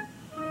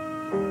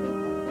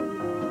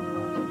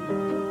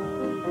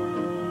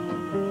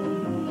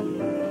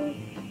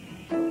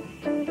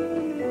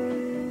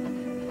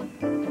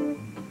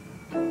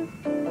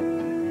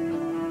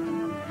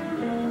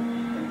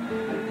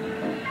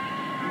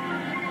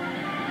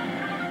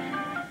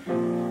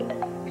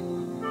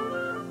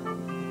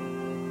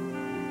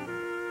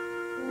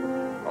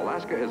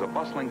 Alaska is a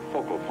bustling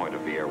focal point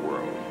of the air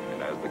world,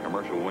 and as the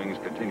commercial wings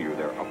continue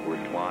their upward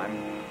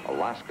climb,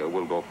 Alaska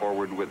will go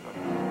forward with them.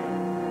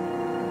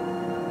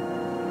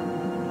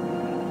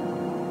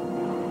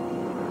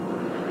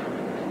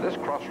 This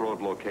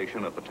crossroad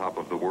location at the top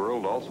of the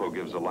world also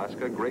gives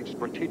Alaska great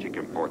strategic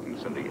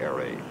importance in the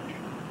air age.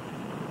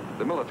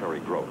 The military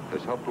growth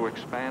has helped to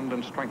expand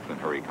and strengthen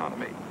her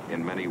economy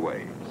in many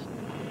ways.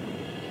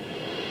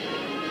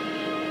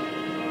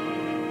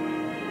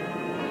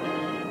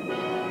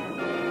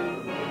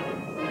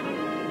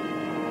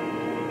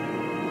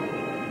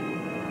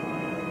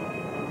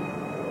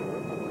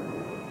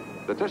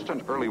 The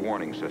Distant Early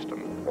Warning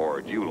System,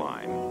 or DEW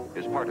line,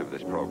 is part of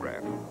this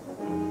program.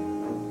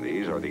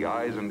 These are the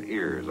eyes and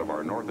ears of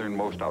our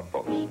northernmost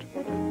outpost.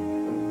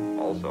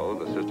 Also,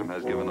 the system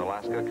has given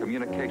Alaska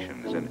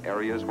communications in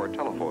areas where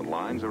telephone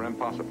lines are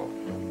impossible.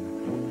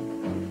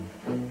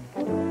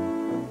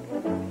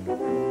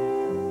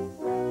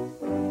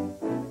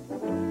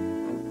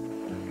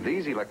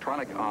 These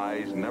electronic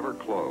eyes never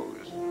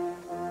close.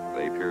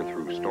 They peer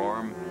through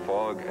storm,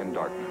 fog, and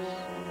darkness.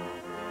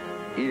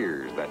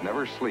 Ears that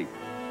never sleep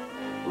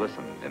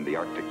listen in the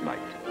Arctic night.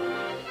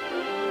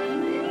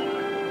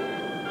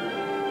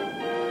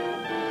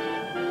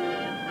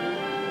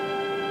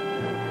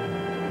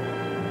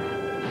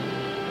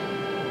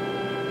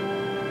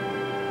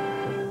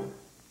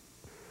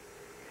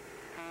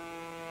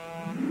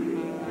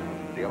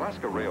 The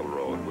Alaska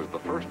Railroad was the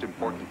first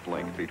important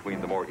link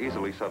between the more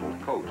easily settled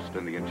coast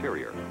and the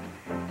interior.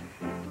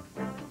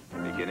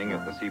 Beginning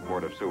at the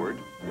seaport of Seward,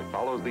 it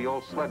follows the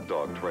old sled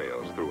dog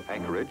trails through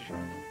Anchorage,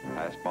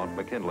 past Mount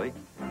McKinley,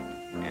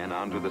 and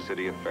on to the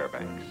city of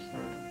Fairbanks.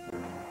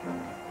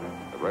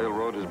 The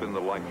railroad has been the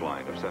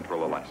lifeline of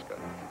central Alaska.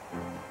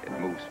 It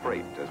moves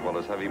freight as well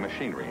as heavy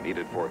machinery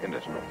needed for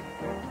industry.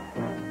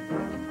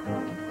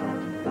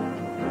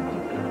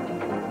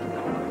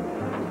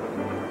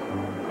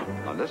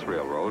 On this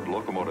railroad,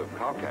 locomotive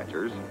cow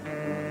catchers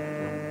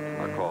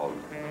are called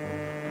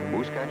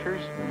moose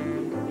catchers.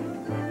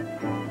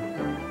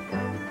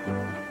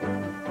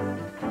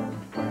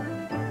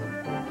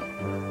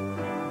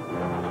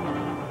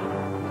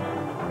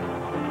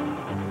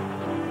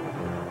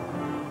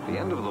 The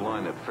end of the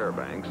line at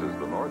Fairbanks is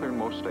the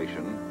northernmost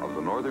station of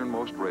the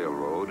northernmost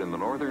railroad in the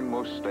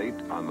northernmost state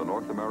on the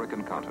North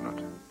American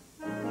continent.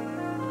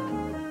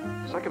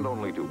 Second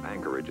only to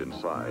Anchorage in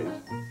size,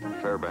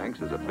 Fairbanks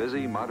is a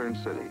busy, modern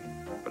city,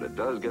 but it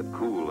does get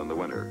cool in the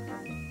winter.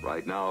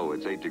 Right now,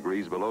 it's 8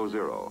 degrees below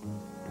zero.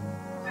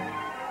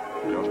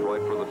 Just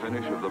right for the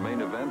finish of the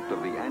main event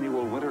of the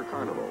annual Winter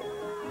Carnival,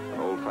 an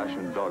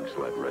old-fashioned dog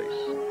sled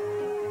race.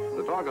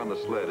 The dog on the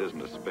sled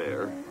isn't a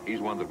spare, he's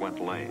one that went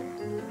lame.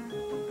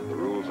 The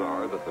rules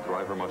are that the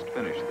driver must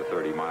finish the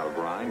 30-mile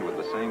grind with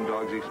the same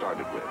dogs he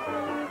started with,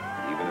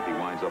 even if he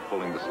winds up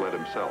pulling the sled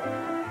himself.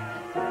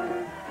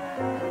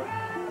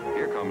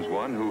 Here comes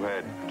one who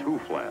had 2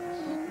 flats.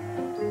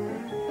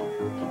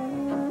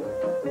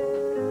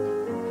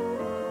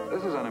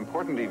 This is an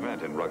important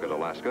event in rugged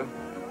Alaska,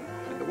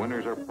 and the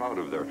winners are proud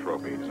of their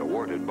trophies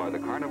awarded by the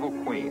Carnival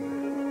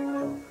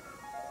Queen.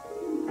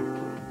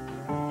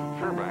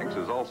 Fairbanks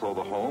is also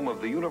the home of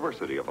the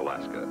University of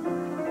Alaska.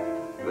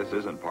 This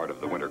isn't part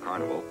of the Winter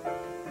Carnival.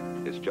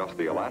 It's just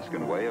the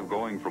Alaskan way of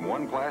going from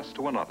one class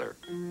to another.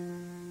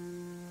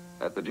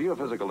 At the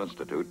Geophysical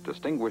Institute,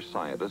 distinguished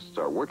scientists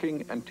are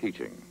working and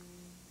teaching.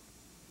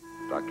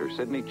 Dr.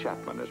 Sidney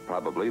Chapman is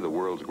probably the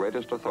world's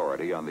greatest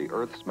authority on the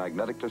Earth's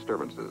magnetic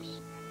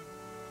disturbances.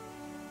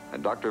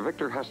 And Dr.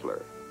 Victor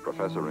Hessler,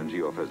 professor in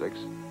geophysics,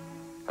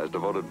 has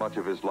devoted much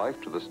of his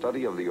life to the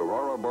study of the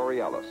Aurora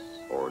Borealis,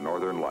 or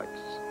Northern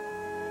Lights.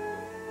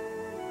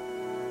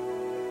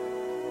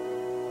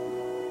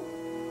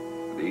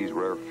 These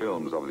rare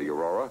films of the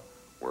aurora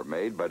were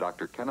made by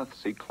Dr. Kenneth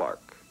C. Clark.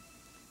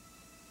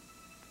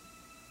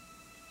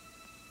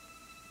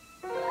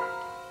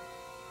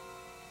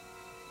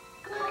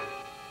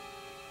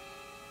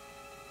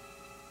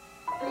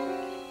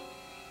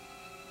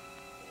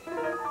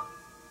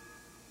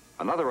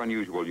 Another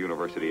unusual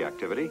university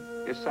activity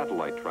is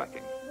satellite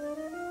tracking.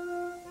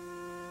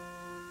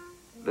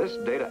 This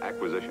data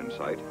acquisition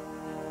site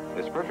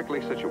is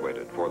perfectly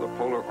situated for the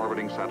Polar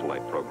Orbiting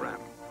Satellite Program,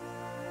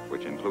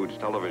 which includes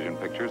television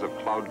pictures of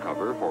cloud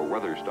cover for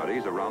weather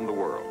studies around the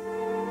world.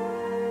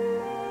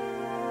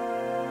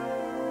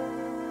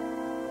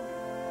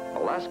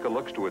 Alaska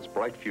looks to its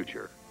bright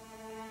future,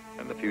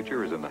 and the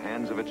future is in the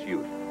hands of its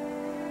youth.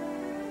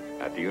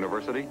 At the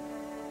university,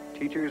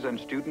 teachers and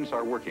students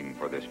are working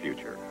for this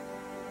future,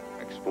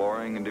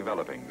 exploring and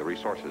developing the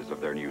resources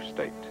of their new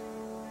state.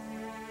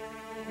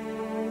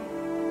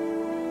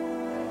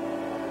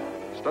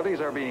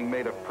 Studies are being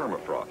made of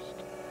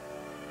permafrost,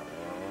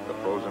 the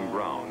frozen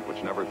ground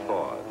which never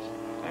thaws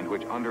and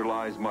which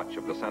underlies much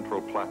of the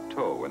central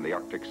plateau in the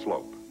Arctic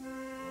slope.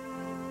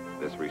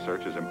 This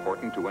research is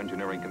important to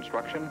engineering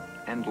construction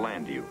and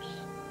land use.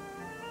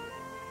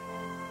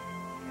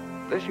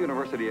 This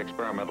university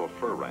experimental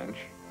fur ranch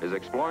is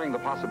exploring the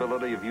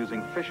possibility of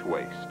using fish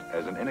waste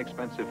as an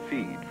inexpensive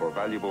feed for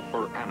valuable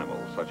fur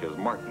animals such as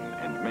marten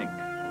and mink.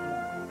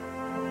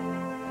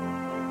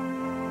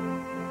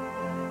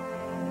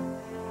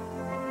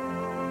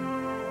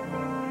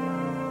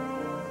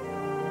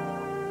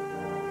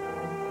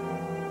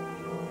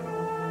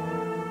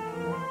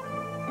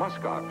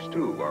 Muskox,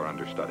 too, are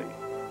under study.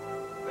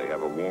 They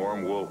have a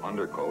warm wool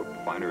undercoat,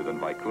 finer than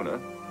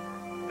vicuna,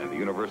 and the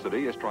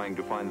university is trying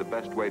to find the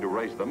best way to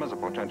raise them as a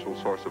potential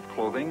source of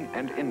clothing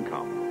and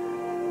income.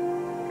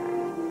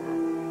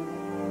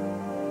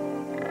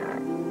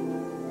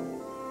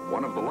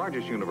 One of the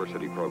largest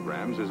university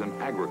programs is in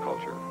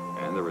agriculture,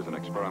 and there is an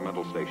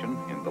experimental station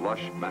in the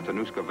lush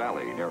Matanuska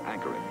Valley near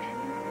Anchorage.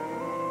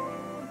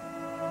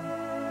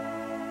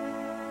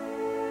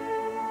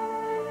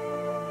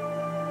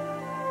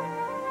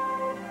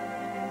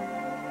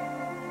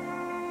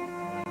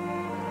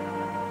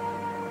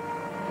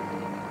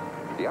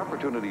 The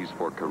opportunities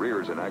for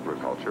careers in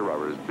agriculture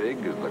are as big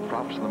as the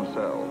crops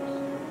themselves.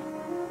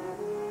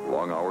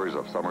 Long hours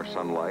of summer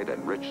sunlight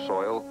and rich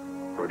soil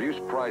produce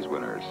prize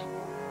winners,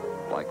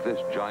 like this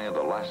giant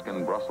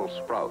Alaskan Brussels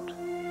sprout.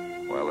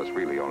 Well, it's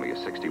really only a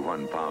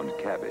 61-pound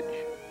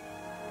cabbage.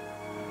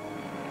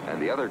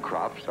 and the other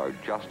crops are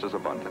just as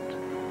abundant.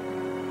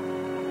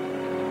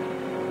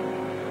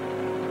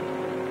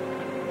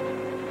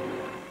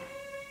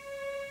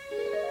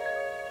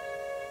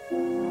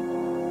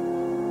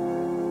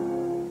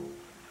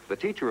 The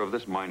teacher of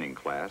this mining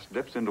class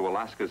dips into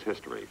Alaska's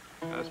history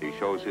as he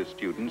shows his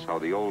students how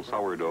the old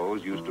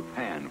sourdoughs used to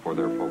pan for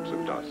their folks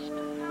of dust.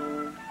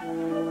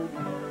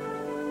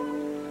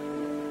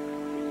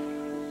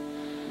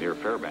 Near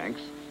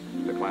Fairbanks,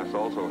 the class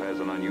also has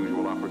an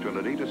unusual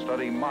opportunity to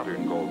study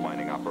modern gold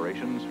mining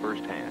operations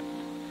firsthand.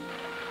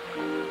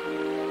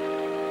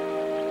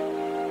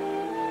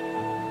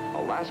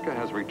 Alaska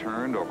has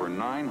returned over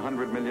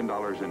 $900 million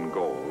in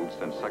gold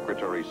since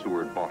Secretary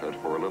Seward bought it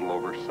for a little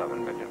over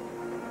 $7 million.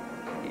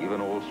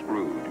 Even old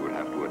Scrooge would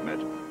have to admit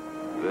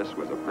this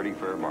was a pretty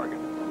fair bargain.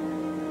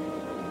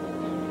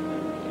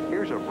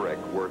 Here's a brick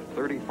worth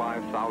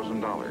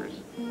 $35,000.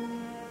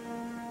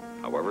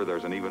 However,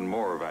 there's an even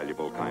more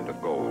valuable kind of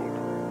gold,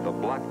 the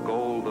black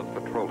gold of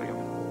petroleum.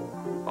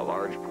 A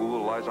large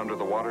pool lies under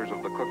the waters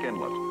of the Cook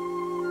Inlet.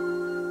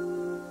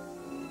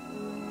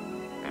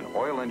 And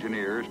oil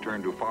engineers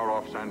turn to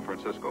far-off San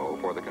Francisco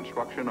for the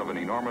construction of an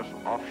enormous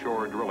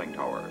offshore drilling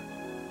tower.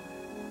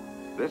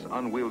 This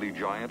unwieldy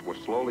giant was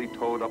slowly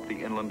towed up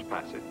the inland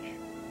passage.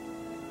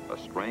 A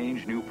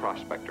strange new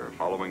prospector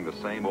following the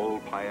same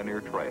old pioneer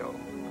trail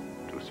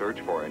to search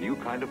for a new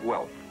kind of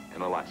wealth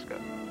in Alaska.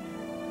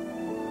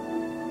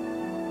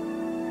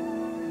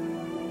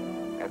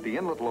 At the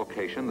inlet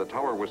location, the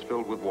tower was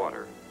filled with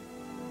water,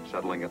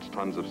 settling its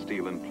tons of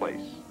steel in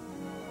place.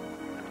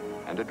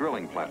 And a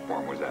drilling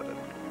platform was added.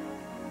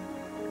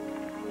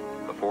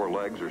 The 4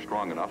 legs are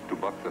strong enough to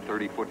buck the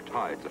 30-foot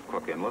tides of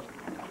Cook Inlet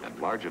and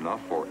large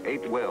enough for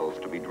 8 wells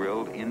to be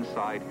drilled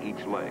inside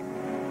each leg.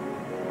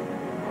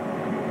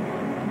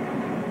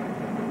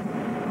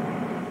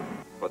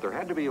 But there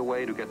had to be a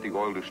way to get the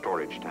oil to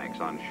storage tanks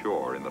on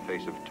shore in the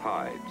face of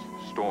tides,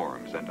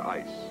 storms, and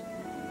ice.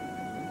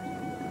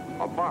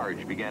 A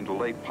barge began to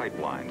lay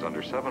pipelines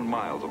under 7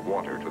 miles of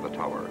water to the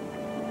tower.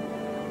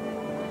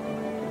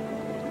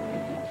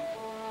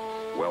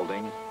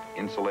 Welding,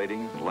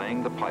 insulating,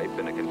 laying the pipe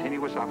in a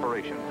continuous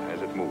operation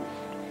as it moved.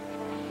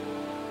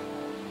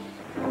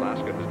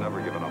 Alaska has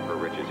never given up her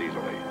riches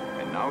easily,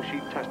 and now she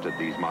tested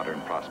these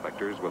modern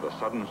prospectors with a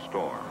sudden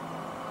storm.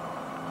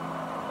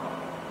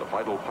 The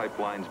vital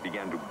pipelines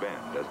began to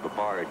bend as the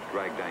barge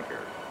dragged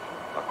anchor.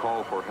 A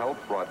call for help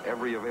brought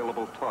every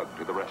available tug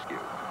to the rescue.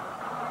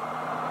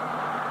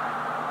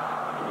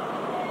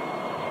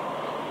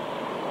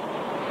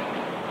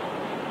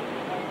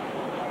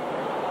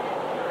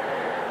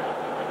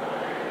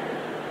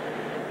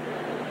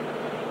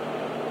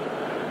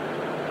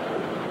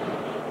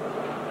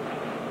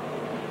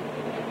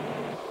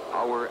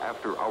 Hour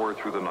after hour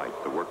through the night,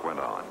 the work went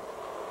on.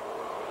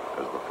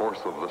 As the force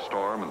of the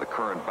storm and the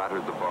current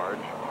battered the barge,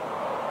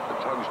 the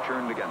tugs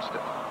churned against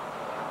it,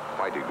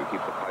 fighting to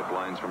keep the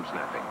pipelines from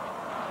snapping.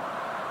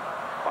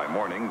 By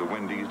morning, the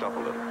wind eased up a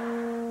little,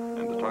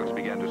 and the tugs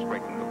began to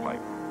strengthen the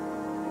pipe.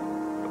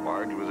 The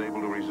barge was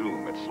able to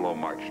resume its slow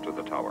march to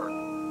the tower.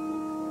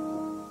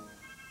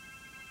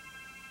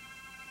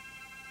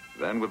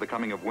 Then, with the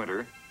coming of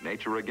winter,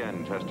 nature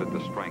again tested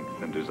the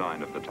strength and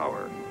design of the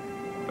tower.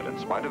 But in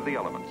spite of the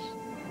elements,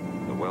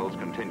 the wells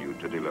continued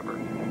to deliver.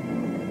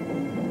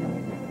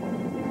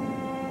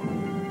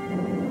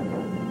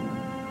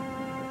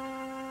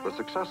 The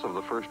success of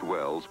the first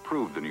wells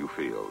proved the new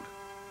field.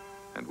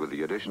 And with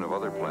the addition of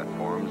other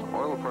platforms,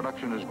 oil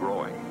production is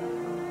growing,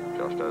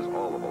 just as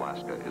all of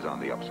Alaska is on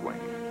the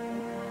upswing.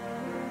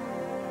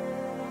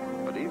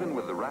 But even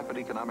with the rapid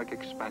economic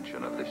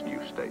expansion of this new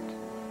state,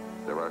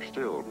 there are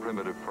still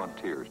primitive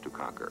frontiers to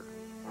conquer.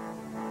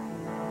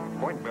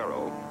 Point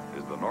Barrow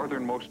is the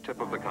northernmost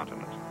tip of the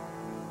continent.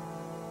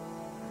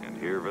 And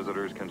here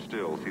visitors can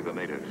still see the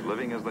natives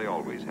living as they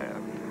always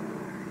have.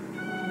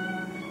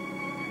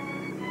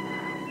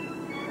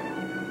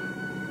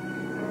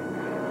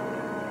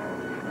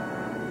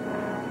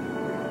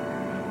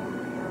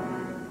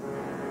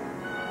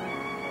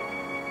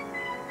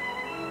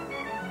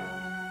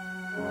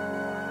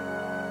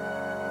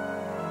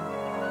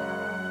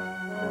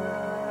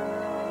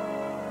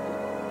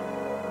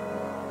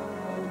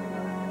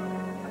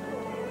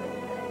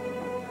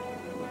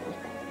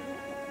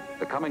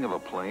 The coming of a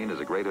plane is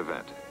a great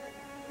event,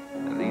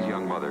 and these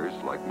young mothers,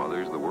 like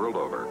mothers the world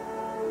over,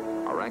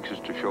 are anxious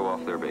to show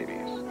off their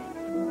babies.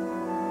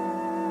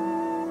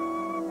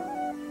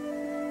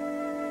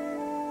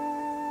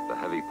 The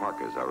heavy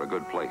parkas are a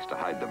good place to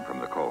hide them from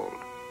the cold.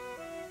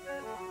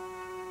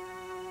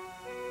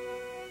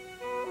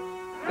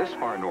 This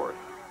far north,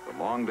 the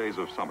long days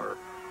of summer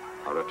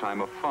are a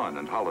time of fun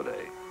and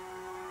holiday.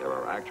 There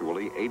are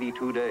actually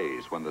 82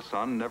 days when the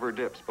sun never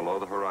dips below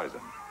the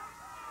horizon.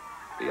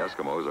 The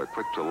Eskimos are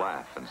quick to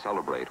laugh and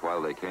celebrate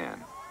while they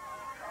can.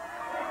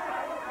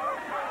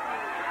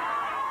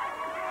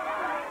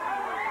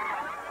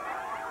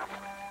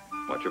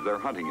 Much of their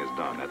hunting is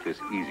done at this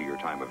easier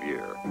time of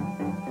year,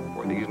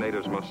 for these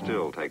natives must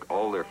still take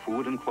all their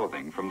food and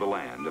clothing from the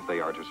land if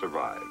they are to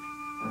survive.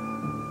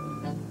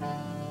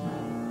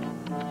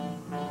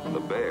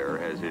 bear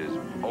has his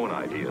own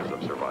ideas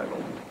of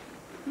survival.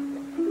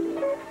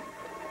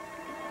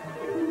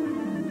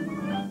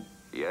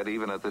 Yet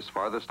even at this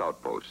farthest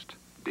outpost,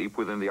 deep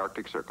within the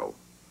Arctic Circle,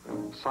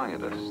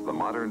 scientists, the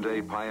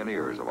modern-day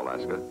pioneers of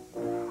Alaska,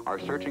 are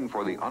searching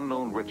for the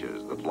unknown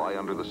riches that lie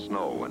under the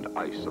snow and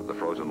ice of the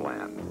frozen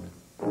land.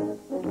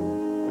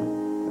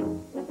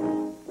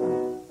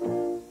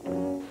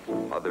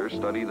 Others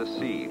study the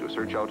sea to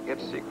search out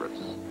its secrets.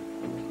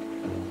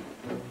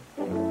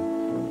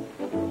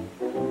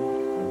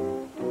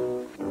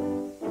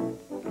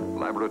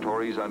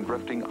 Laboratories on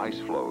drifting ice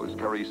floes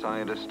carry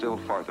scientists still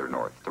farther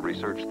north to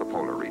research the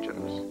polar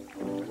regions.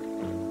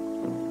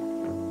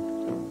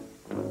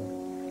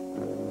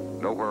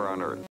 Nowhere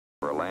on Earth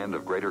for a land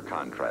of greater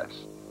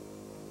contrast,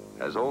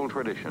 as old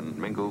tradition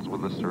mingles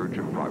with the surge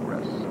of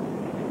progress.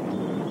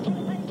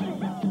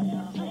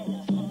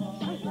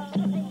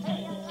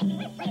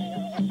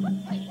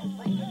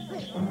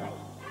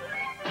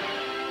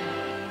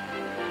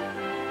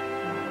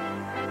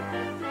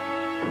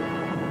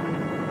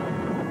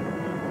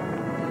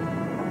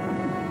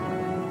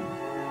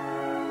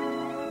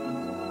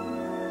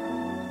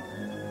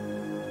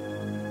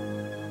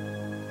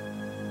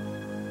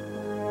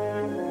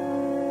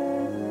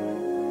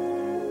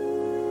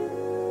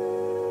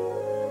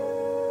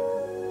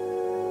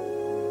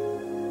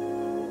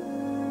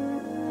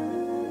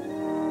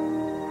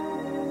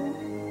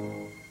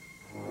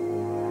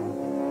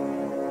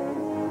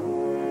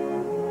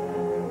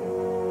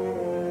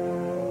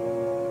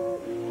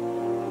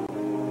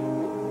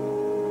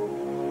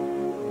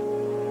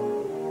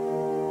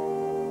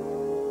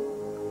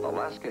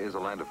 Alaska is a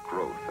land of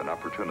growth and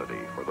opportunity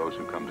for those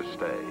who come to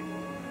stay.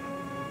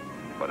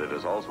 But it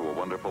is also a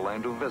wonderful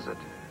land to visit,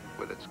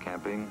 with its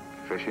camping,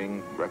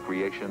 fishing,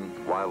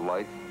 recreation,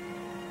 wildlife,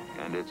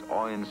 and its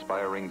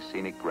awe-inspiring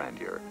scenic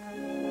grandeur.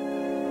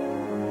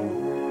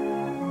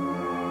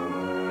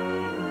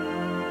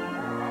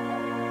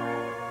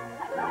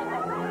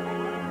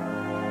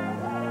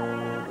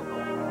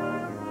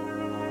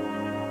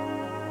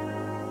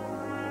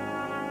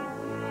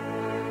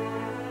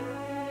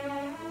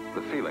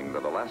 The feeling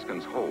that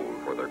Alaskans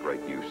hold for their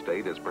great new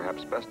state is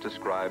perhaps best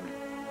described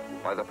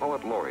by the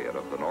poet laureate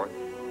of the North,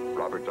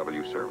 Robert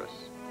W. Service.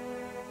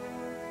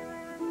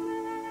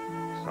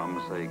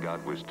 Some say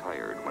God was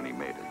tired when he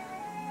made it.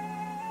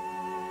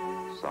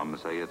 Some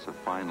say it's a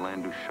fine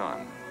land to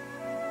shun.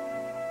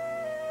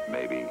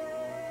 Maybe.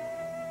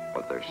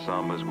 But there's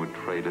some as would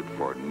trade it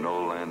for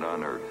no land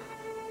on earth.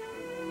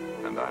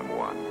 And I'm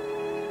one.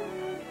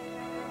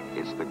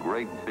 It's the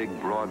great big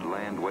broad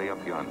land way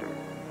up yonder.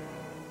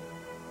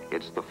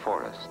 It's the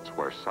forests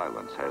where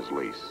silence has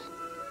lease.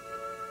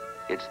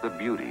 It's the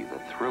beauty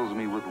that thrills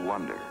me with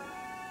wonder.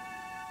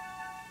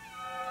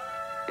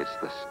 It's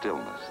the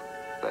stillness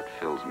that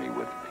fills me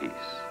with peace.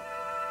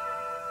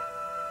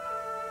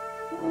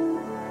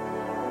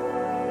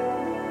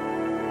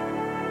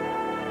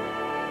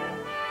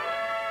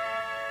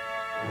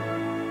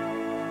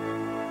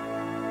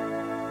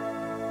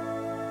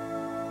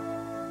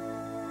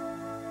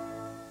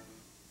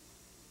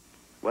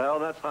 Well,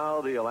 that's how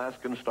the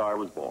Alaskan Star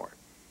was born.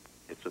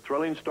 It's a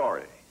thrilling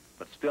story,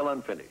 but still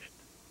unfinished.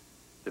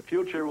 The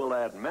future will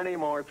add many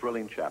more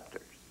thrilling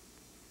chapters.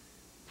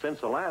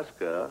 Since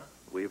Alaska,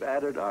 we've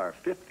added our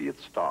 50th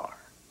star,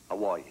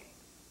 Hawaii.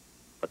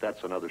 But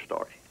that's another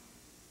story.